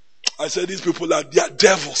 I said, these people they are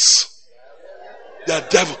devils. They are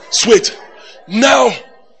devils. Sweet. Now,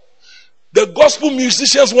 the gospel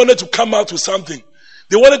musicians wanted to come out with something.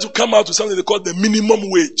 They wanted to come out with something they called the minimum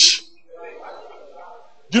wage.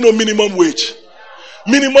 Do you know minimum wage?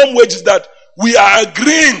 Minimum wage is that we are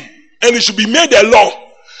agreeing, and it should be made a law,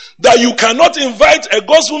 that you cannot invite a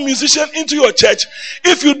gospel musician into your church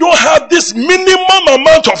if you don't have this minimum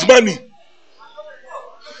amount of money.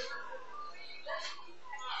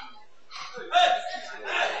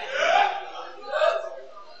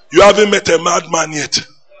 You haven't met a madman yet.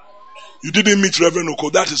 You didn't meet Reverend Oko.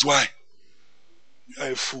 That is why. You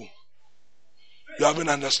are a fool. You haven't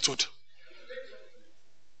understood.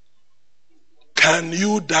 Can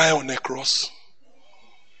you die on a cross?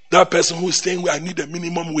 That person who is saying, I need a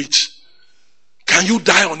minimum wage. Can you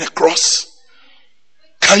die on a cross?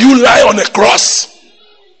 Can you lie on a cross?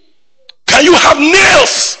 Can you have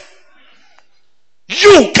nails?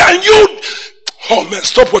 Can you? Oh man,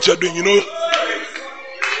 stop what you're doing, you know.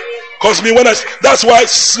 Because that's why,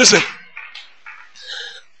 listen.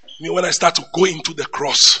 When I start to go into the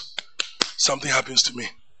cross, something happens to me.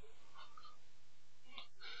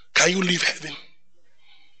 Can you leave heaven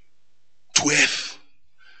to earth?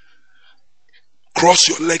 Cross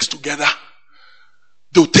your legs together.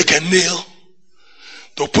 They'll take a nail.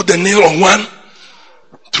 They'll put the nail on one,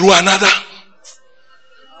 through another.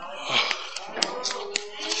 Oh.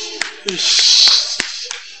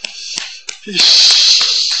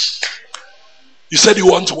 You said you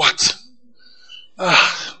want what?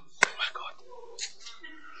 Oh my God.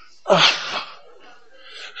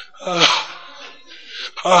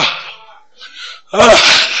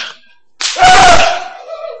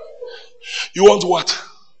 You want what?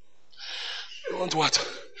 You want what?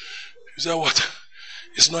 You say what?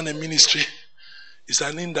 It's not a ministry. It's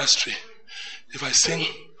an industry. If I sing,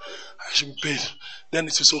 I should be paid. Then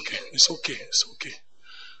it is okay. It's okay. It's okay.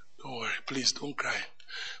 Don't worry. Please don't cry.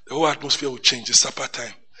 The whole atmosphere will change. It's supper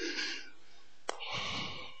time.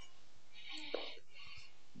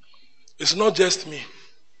 It's not just me.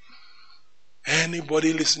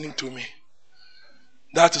 Anybody listening to me.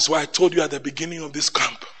 That is why I told you at the beginning of this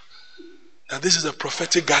camp that this is a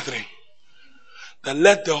prophetic gathering. That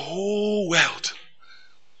let the whole world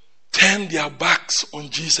turn their backs on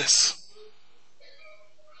Jesus,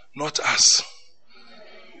 not us.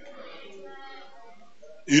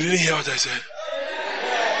 You didn't hear what I said?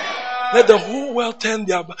 Let the whole world turn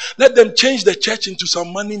their back. Let them change the church into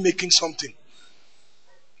some money making something.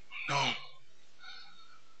 No.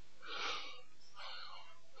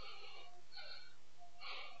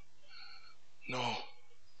 No.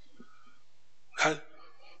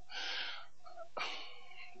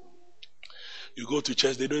 You go to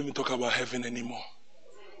church, they don't even talk about heaven anymore.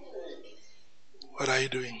 What are you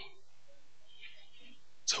doing?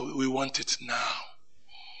 So we want it now.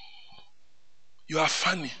 You are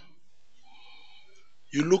funny.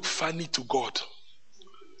 You look funny to God.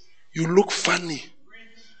 You look funny.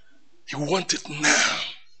 You want it now.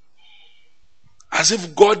 As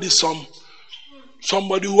if God is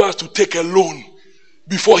somebody who has to take a loan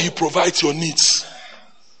before he provides your needs.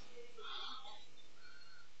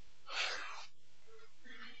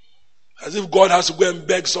 As if God has to go and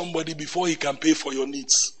beg somebody before he can pay for your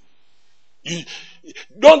needs.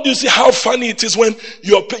 Don't you see how funny it is when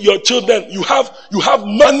your children, you have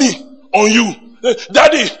money on you,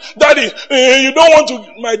 Daddy, you don't want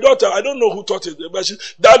to, my daughter, I don't know who taught it, but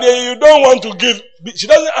Daddy, you don't want to give, she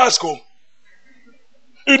doesn't ask him.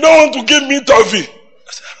 You don't want to give me toffee.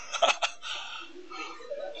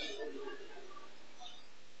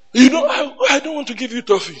 I don't want to give you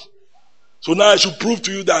toffee. So now I should prove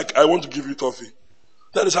to you that I want to give you toffee.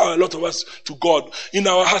 That is how a lot of us to God in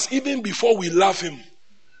our hearts, even before we love him,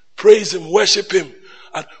 praise him, worship him,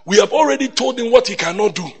 and we have already told him what he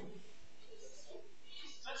cannot do.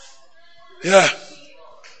 Yeah.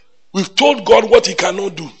 We've told God what he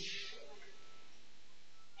cannot do.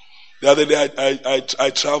 The other day I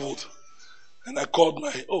traveled and I called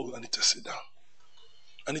Anita, sit down.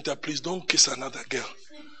 Anita, please don't kiss another girl.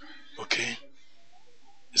 Okay?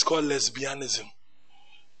 It's called lesbianism.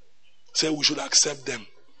 Say we should accept them.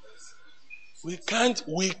 We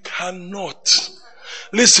cannot.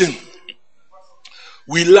 Listen,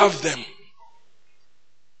 we love them.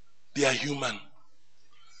 They are human.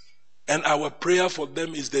 And our prayer for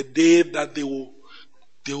them is the day that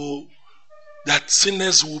that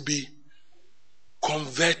sinners will be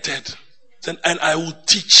converted. And I will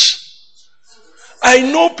teach. I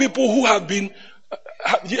know people who have been.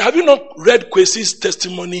 Have you not read Kwesi's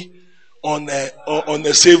testimony on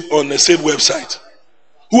the Save website?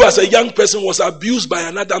 Who as a young person was abused by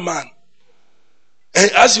another man.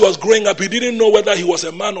 And as he was growing up, he didn't know whether he was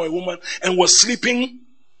a man or a woman and was sleeping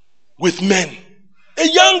with men. A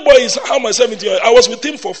young boy is how my 17 I was with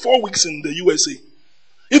him for 4 weeks in the USA.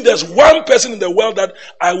 If there's one person in the world that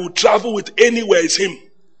I would travel with anywhere, it's him.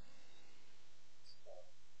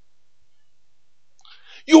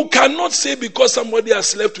 You cannot say because somebody has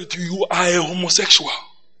slept with you, you are a homosexual.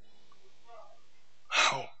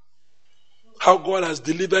 How God has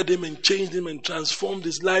delivered him and changed him and transformed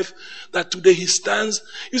his life, that today he stands.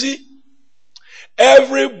 You see,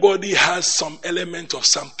 everybody has some element of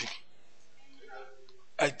something.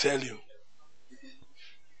 I tell you.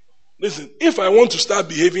 Listen, if I want to start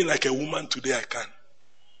behaving like a woman today, I can.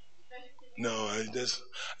 No, I just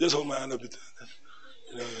hold my hand up,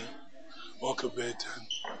 walk a bit,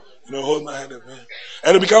 and hold my hand up,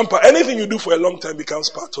 and it becomes anything you do for a long time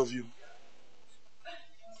becomes part of you.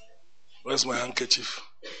 Where's my handkerchief?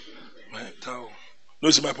 My towel? No,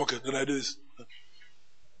 it's in my pocket. Then I do this.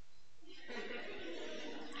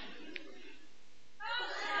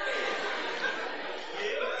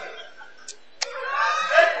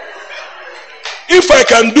 If I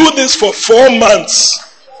can do this for 4 months,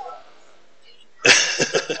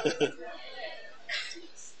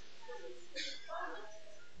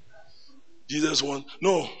 Jesus wants.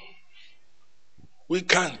 No, we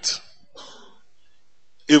can't.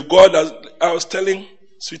 If God has, I was telling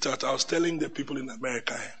the people in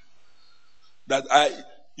America that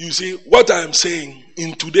you see, what I am saying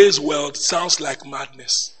in today's world sounds like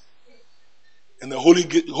madness. And the Holy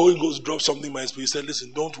Ghost dropped something in my spirit. He said,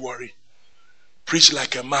 listen, don't worry. Preach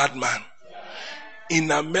like a madman. In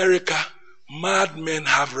America, madmen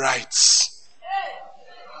have rights.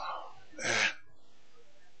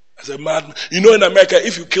 As a madman. You know, in America,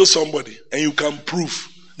 if you kill somebody and you can prove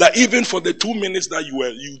that even for the 2 minutes that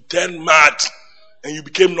you turned mad and you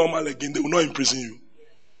became normal again, they will not imprison you.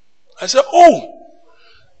 I said,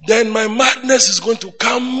 then my madness is going to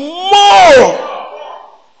come more.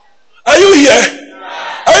 Are you here?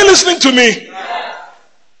 Are you listening to me?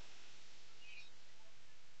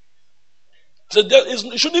 So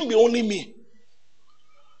it shouldn't be only me.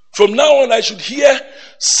 From now on, I should hear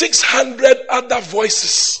 600 other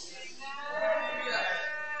voices.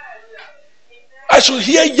 I should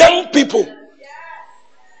hear young people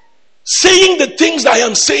saying the things I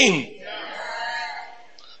am saying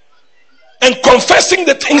and confessing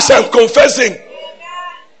the things I'm confessing.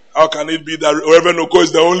 How can it be that Reverend Oko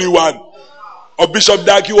is the only one, or Bishop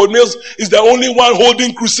Daki O'Neil's is the only one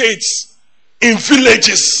holding crusades in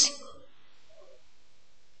villages?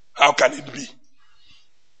 How can it be?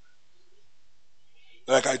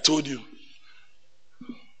 Like I told you,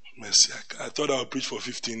 mercy, I thought I would preach for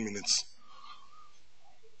 15 minutes.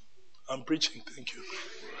 I'm preaching, thank you.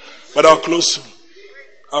 But I'll close soon.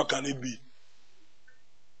 How can it be?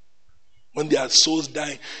 When there are souls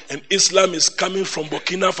dying, and Islam is coming from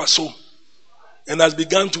Burkina Faso and has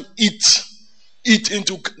begun to eat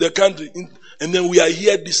into the country, and then we are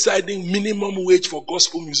here deciding minimum wage for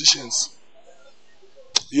gospel musicians.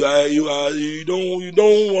 You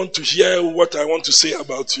don't want to hear what I want to say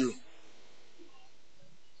about you.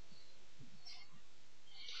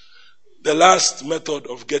 The last method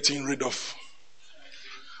of getting rid of,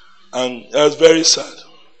 and that's very sad.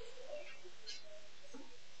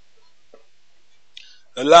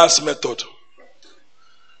 The last method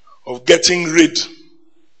of getting rid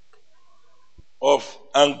of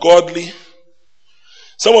ungodly.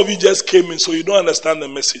 Some of you just came in, so you don't understand the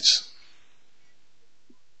message.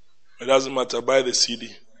 It doesn't matter, buy the CD.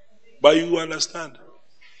 But you understand.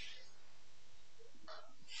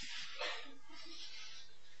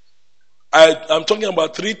 I'm talking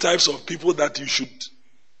about 3 types of people that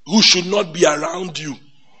who should not be around you.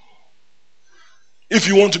 If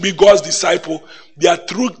you want to be God's disciple, there are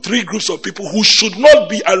 3 groups of people who should not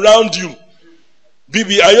be around you.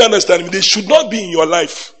 Bibi, are you understanding me? They should not be in your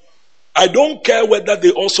life. I don't care whether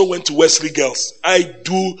they also went to Wesley Girls. I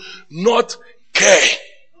do not care.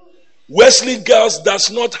 Wesley Girls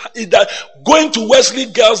going to Wesley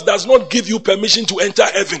Girls does not give you permission to enter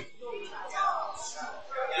heaven.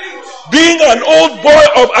 Being an old boy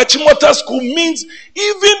of Achimota school means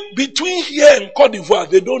even between here and Cote d'Ivoire,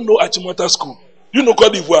 they don't know Achimota school. You know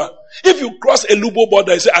Cote d'Ivoire. If you cross a Lubo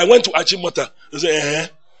border and say, I went to Achimota, they say,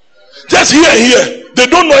 Just here and here. They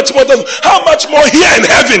don't know Achimota. How much more here in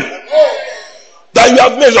heaven? That you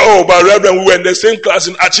have made, but Reverend, we were in the same class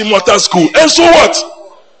in Achimota school. And so what?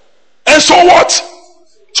 And so what?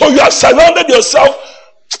 So you have surrounded yourself.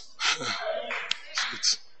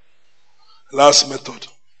 Last method.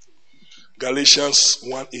 Galatians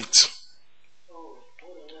 1:8.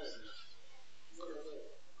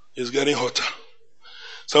 It's getting hotter.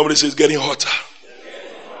 Somebody says it's getting hotter.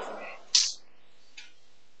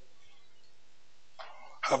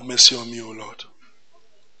 Have mercy on me, O Lord.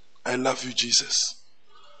 I love you, Jesus.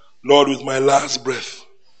 Lord, with my last breath,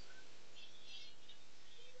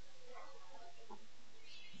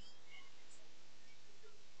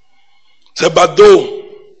 say, but though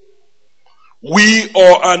we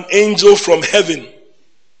or an angel from heaven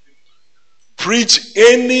preach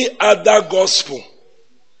any other gospel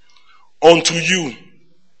unto you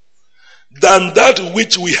than that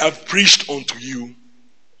which we have preached unto you,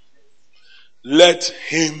 let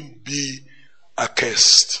him be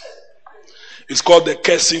accursed. It's called the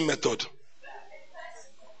cursing method.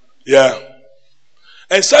 Yeah.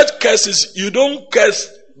 And such curses, you don't curse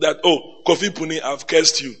that, Kofi Puni, I've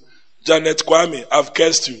cursed you. Janet Kwame, I've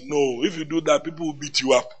cursed you. No, if you do that, people will beat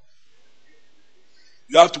you up.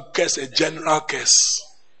 You have to curse a general curse.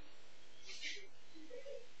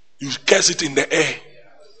 You curse it in the air.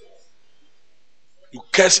 You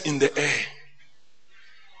curse in the air.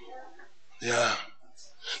 Yeah.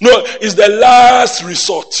 No, it's the last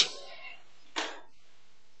resort.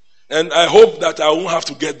 And I hope that I won't have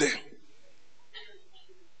to get there.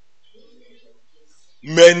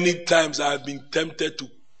 Many times I have been tempted to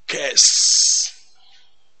curse.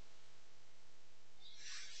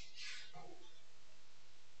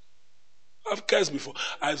 I've cursed before.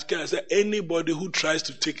 I've cursed. I said, anybody who tries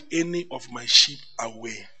to take any of my sheep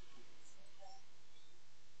away.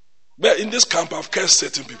 But in this camp, I've cursed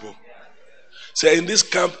certain people. Say, in this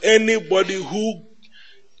camp, anybody who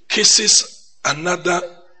kisses another,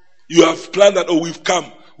 you have planned that, we've come.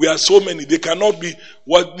 We are so many. They cannot be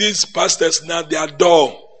what these pastors now, they are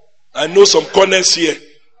dull. I know some corners here.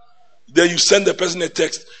 Then you send the person a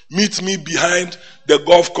text, meet me behind the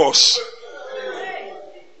golf course.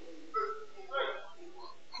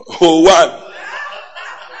 Hole 1.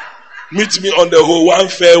 Meet me on the hole 1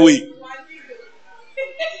 fairway.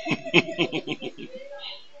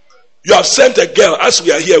 You have sent a girl, as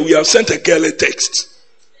we are here, we have sent a girl a text.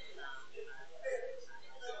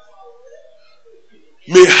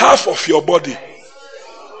 May half of your body,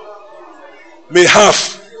 listen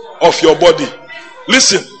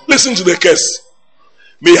to the curse.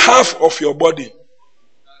 May half of your body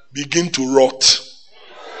begin to rot.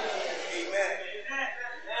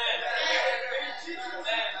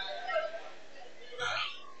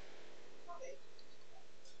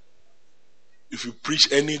 If you preach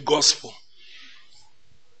any gospel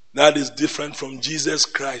that is different from Jesus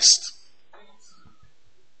Christ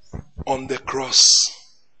on the cross,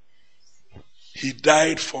 he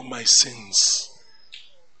died for my sins.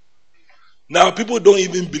 Now people don't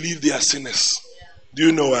even believe they are sinners. Do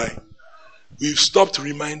you know why? We've stopped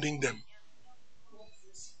reminding them.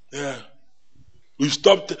 Yeah. We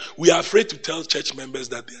are afraid to tell church members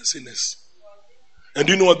that they are sinners. And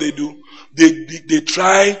do you know what they do? They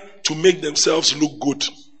try to make themselves look good.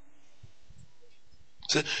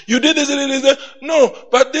 Say, you did this, no,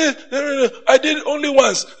 but I did it only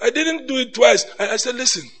once. I didn't do it twice. I said,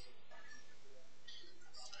 listen.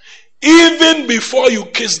 Even before you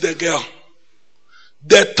kiss the girl,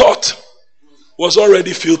 the thought was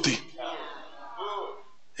already filthy.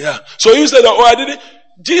 Yeah. So you said, I didn't.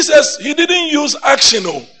 Jesus, he didn't use action.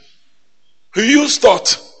 He used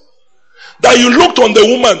thought. That you looked on the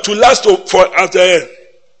woman to last for after her.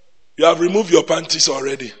 You have removed your panties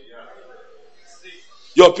already.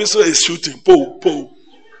 Your pistol is shooting. Po, po.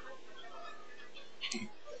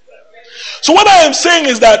 So what I am saying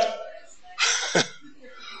is that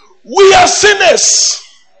we are sinners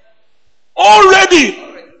already.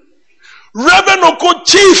 Reverend Oko,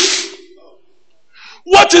 Chief,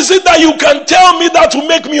 what is it that you can tell me that will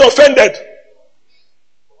make me offended?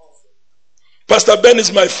 Pastor Ben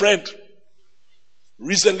is my friend.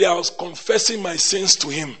 Recently I was confessing my sins to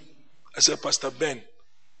him. I said, Pastor Ben,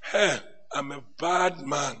 hey, I'm a bad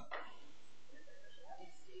man.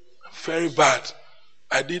 Very bad.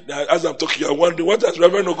 As I'm talking, I wonder, what has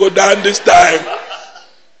Reverend Oko done this time?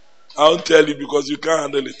 I won't tell you because you can't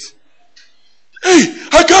handle it. Hey,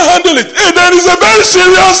 I can't handle it. Hey, that is a very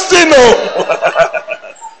serious thing. Oh.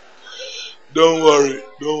 Don't worry.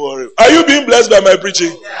 Are you being blessed by my preaching?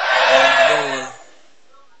 Don't worry.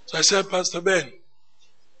 So I said, Pastor Ben,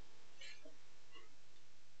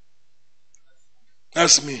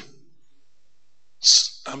 that's me.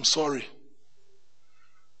 I'm sorry.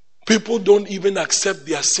 People don't even accept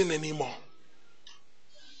their sin anymore.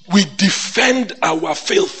 We defend our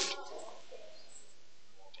filth.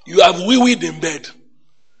 You have wee-weed in bed.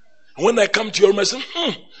 When I come to your room, I say,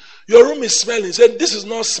 your room is smelling. He said, this is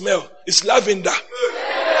not smell. It's lavender.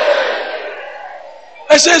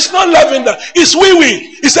 I said, it's not lavender. It's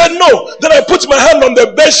wee-wee. He said, no. Then I put my hand on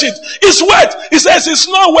the bed sheet. It's wet. He says, it's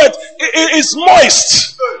not wet. It's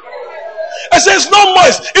moist. I said, it's not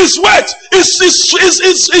moist. It's wet.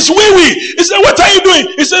 It's wee-wee. He said, what are you doing?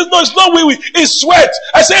 He says, no, it's not wee-wee. It's sweat.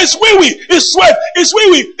 I said, it's wee-wee. It's sweat. It's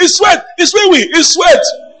wee-wee. It's sweat. It's wee-wee. It's sweat.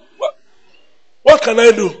 What can I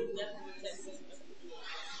do?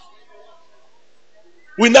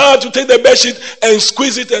 We now have to take the bed sheet and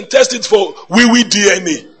squeeze it and test it for wee-wee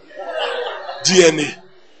DNA.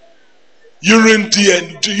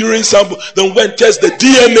 Urine sample. Then we test the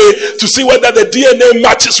DNA to see whether the DNA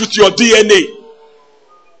matches with your DNA.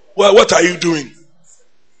 Well, what are you doing?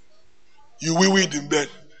 You wee-weed in bed.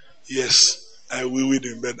 Yes, I wee-weed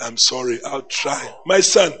in bed. I'm sorry. I'll try. My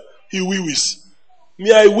son, he wee-wees.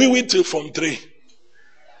 Me, I wee-weed till Form 3.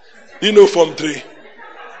 You know Form 3.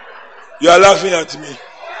 You are laughing at me.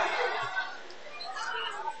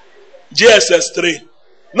 JSS 3.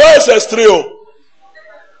 No SS 3.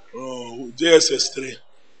 Oh, JSS 3.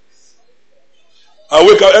 I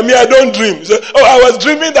wake up. I mean, I don't dream. He said, oh, I was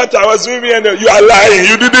dreaming that I was dreaming. And you are lying.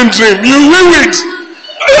 You didn't dream. You wee-weed.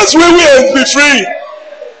 Just wee-wee and be free.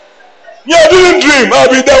 Yeah, I didn't dream. I'll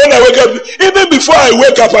be there when I wake up. Even before I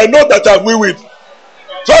wake up, I know that I've wee-weed.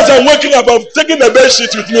 So as I'm waking up, I'm taking the bed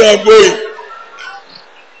sheet with me. I'm going.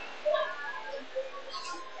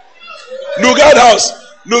 Lugard House.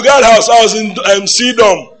 I was in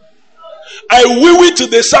C-Dom. I wee-wee till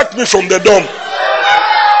they sacked me from the dome.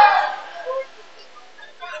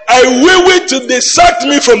 I wee-wee till they sacked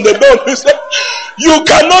me from the dome. He said, you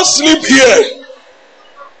cannot sleep here.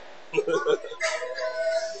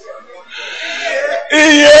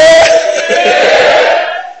 Yeah.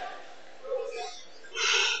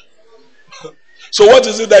 So what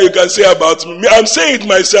is it that you can say about me? I'm saying it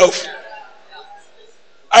myself.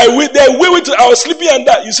 I was sleeping on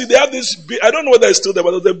that. You see, they have this big, I don't know whether it's still there,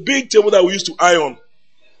 but there's a big table that we used to iron.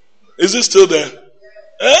 Is it still there?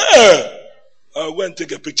 I'll go and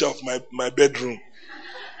take a picture of my bedroom.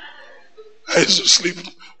 I used to sleep.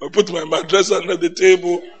 I put my mattress under the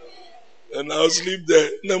table and I'll sleep there.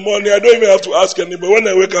 In the morning, I don't even have to ask anybody. When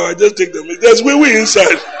I wake up, I just take them. There's wee-wee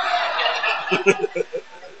inside.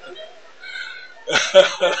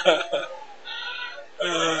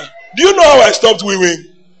 Do you know how I stopped wee-weeing?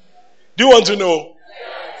 Do you want to know?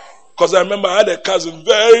 Because I remember I had a cousin,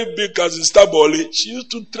 very big cousin, Staboli. She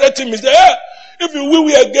used to threaten me. Say, hey, if you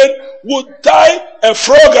wee-wee again, we'll tie a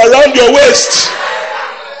frog around your waist.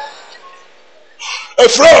 A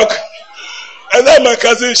frog. And then my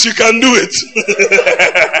cousin, she can do it.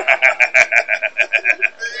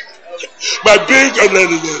 My big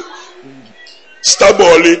cousin,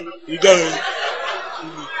 Staboli.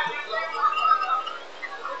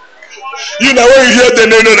 You know when you hear the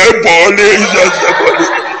name of the ball, it's just the ball.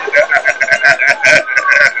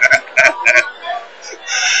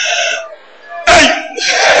 Hey!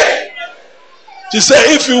 She said,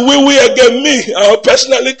 if you wee-wee again me, I'll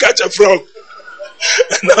personally catch a frog.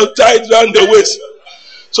 And I'll tie it around the waist.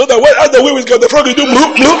 So that when as the wee-wees go, the frog will do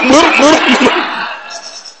bloop, bloop, bloop, bloop.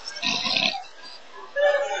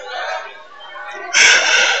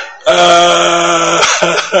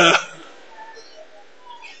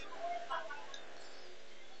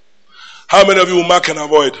 How many of you will mark and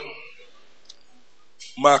avoid?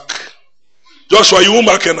 Mark. Joshua, you will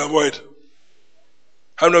mark and avoid.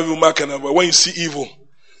 How many of you will mark and avoid? When you see evil,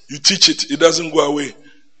 you teach it, it doesn't go away.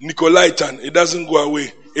 Nicolaitan, it doesn't go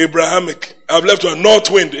away. Abrahamic, I've left one. North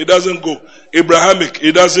wind, it doesn't go. Abrahamic,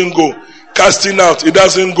 it doesn't go. Casting out, it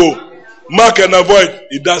doesn't go. Mark and avoid,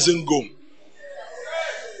 it doesn't go.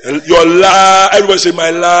 Everybody say my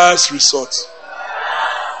last resort.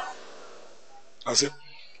 I said,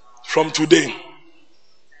 from today,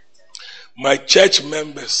 my church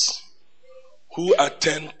members who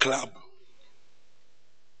attend club,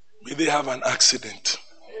 may they have an accident.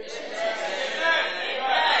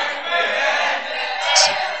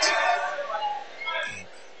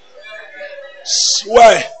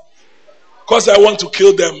 Why? Because I want to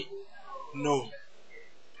kill them? No.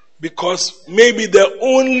 Because maybe the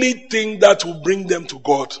only thing that will bring them to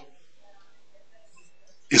God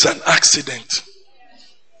is an accident.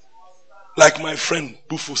 Like my friend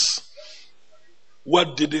Bufus.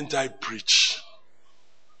 What didn't I preach?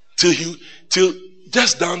 Till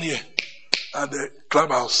just down here at the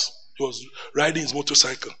clubhouse, he was riding his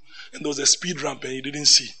motorcycle and there was a speed ramp and he didn't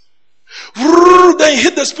see. Then he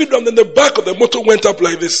hit the speed ramp and the back of the motor went up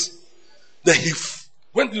like this. Then he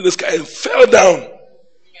went to the sky and fell down.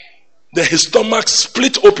 Then his stomach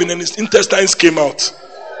split open and his intestines came out.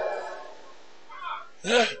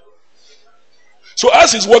 Yeah. So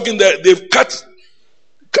as he's walking there, they've cut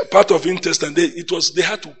part of intestine. They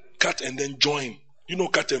had to cut and then join. You know,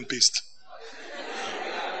 cut and paste.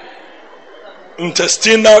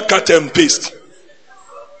 Intestinal cut and paste.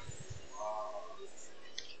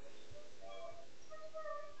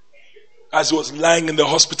 As he was lying in the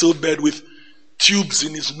hospital bed with tubes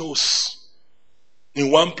in his nose, in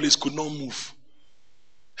one place, could not move.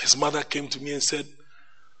 His mother came to me and said,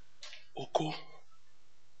 Oko,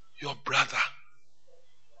 your brother.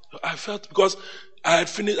 I felt, because I had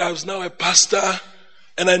finished, I was now a pastor,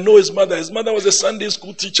 and I know his mother. His mother was a Sunday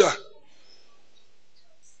school teacher.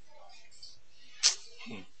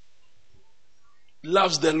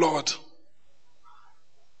 Loves the Lord.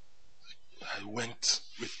 I went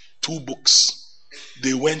with 2 books.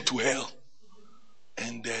 They went to hell.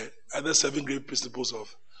 And the other 7 great principles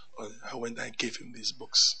I went and gave him these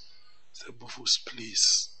books. I said, Bufus,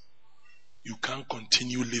 please, you can't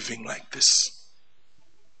continue living like this.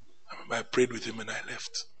 I prayed with him and I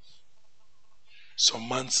left. Some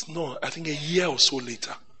months, no, I think a year or so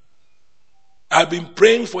later, I've been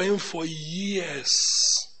praying for him for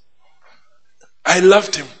years. I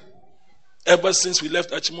loved him. Ever since we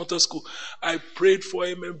left Achimota school, I prayed for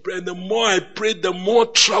him and prayed. The more I prayed, the more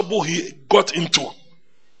trouble he got into.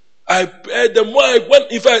 I prayed, the more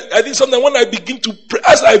I think sometimes when I begin to pray,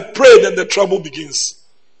 as I pray, then the trouble begins.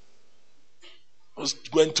 I was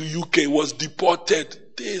going to UK, was deported.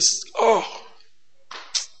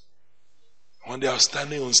 One day I was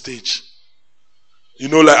standing on stage. You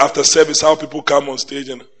know, like after service, how people come on stage,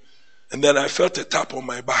 and then I felt a tap on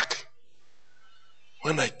my back.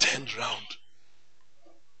 When I turned round,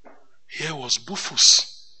 here was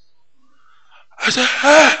Bufus. I said,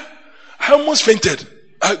 I almost fainted.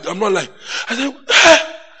 I'm not lying. I said,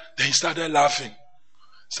 Then he started laughing. He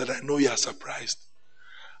said, I know you are surprised.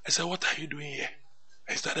 I said, what are you doing here?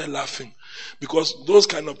 I started laughing. Because those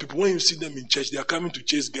kind of people, when you see them in church, they are coming to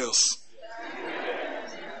chase girls.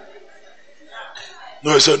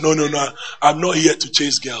 No, I said, no, I'm not here to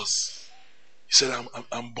chase girls. He said,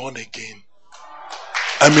 I'm born again.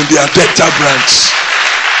 I'm in the Adepta branch.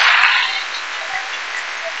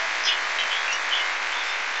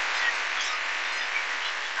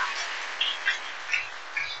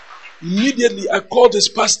 Immediately, I called his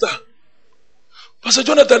pastor. Pastor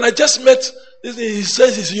Jonathan, I just met. He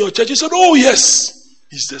says he's in your church. He said, oh yes.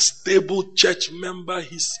 He's a stable church member.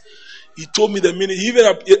 He told me the minute. Even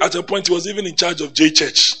at a point, he was even in charge of J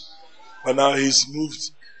Church. But now he's moved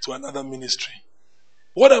to another ministry.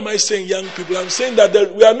 What am I saying, young people? I'm saying that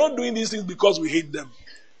we are not doing these things because we hate them.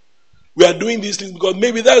 We are doing these things because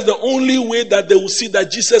maybe that's the only way that they will see that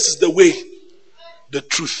Jesus is the way, the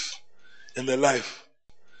truth, and the life.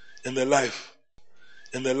 In the life,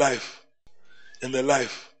 in the life, in the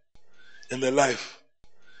life, in the life,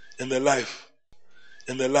 in the life,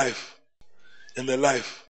 in the life, in the life,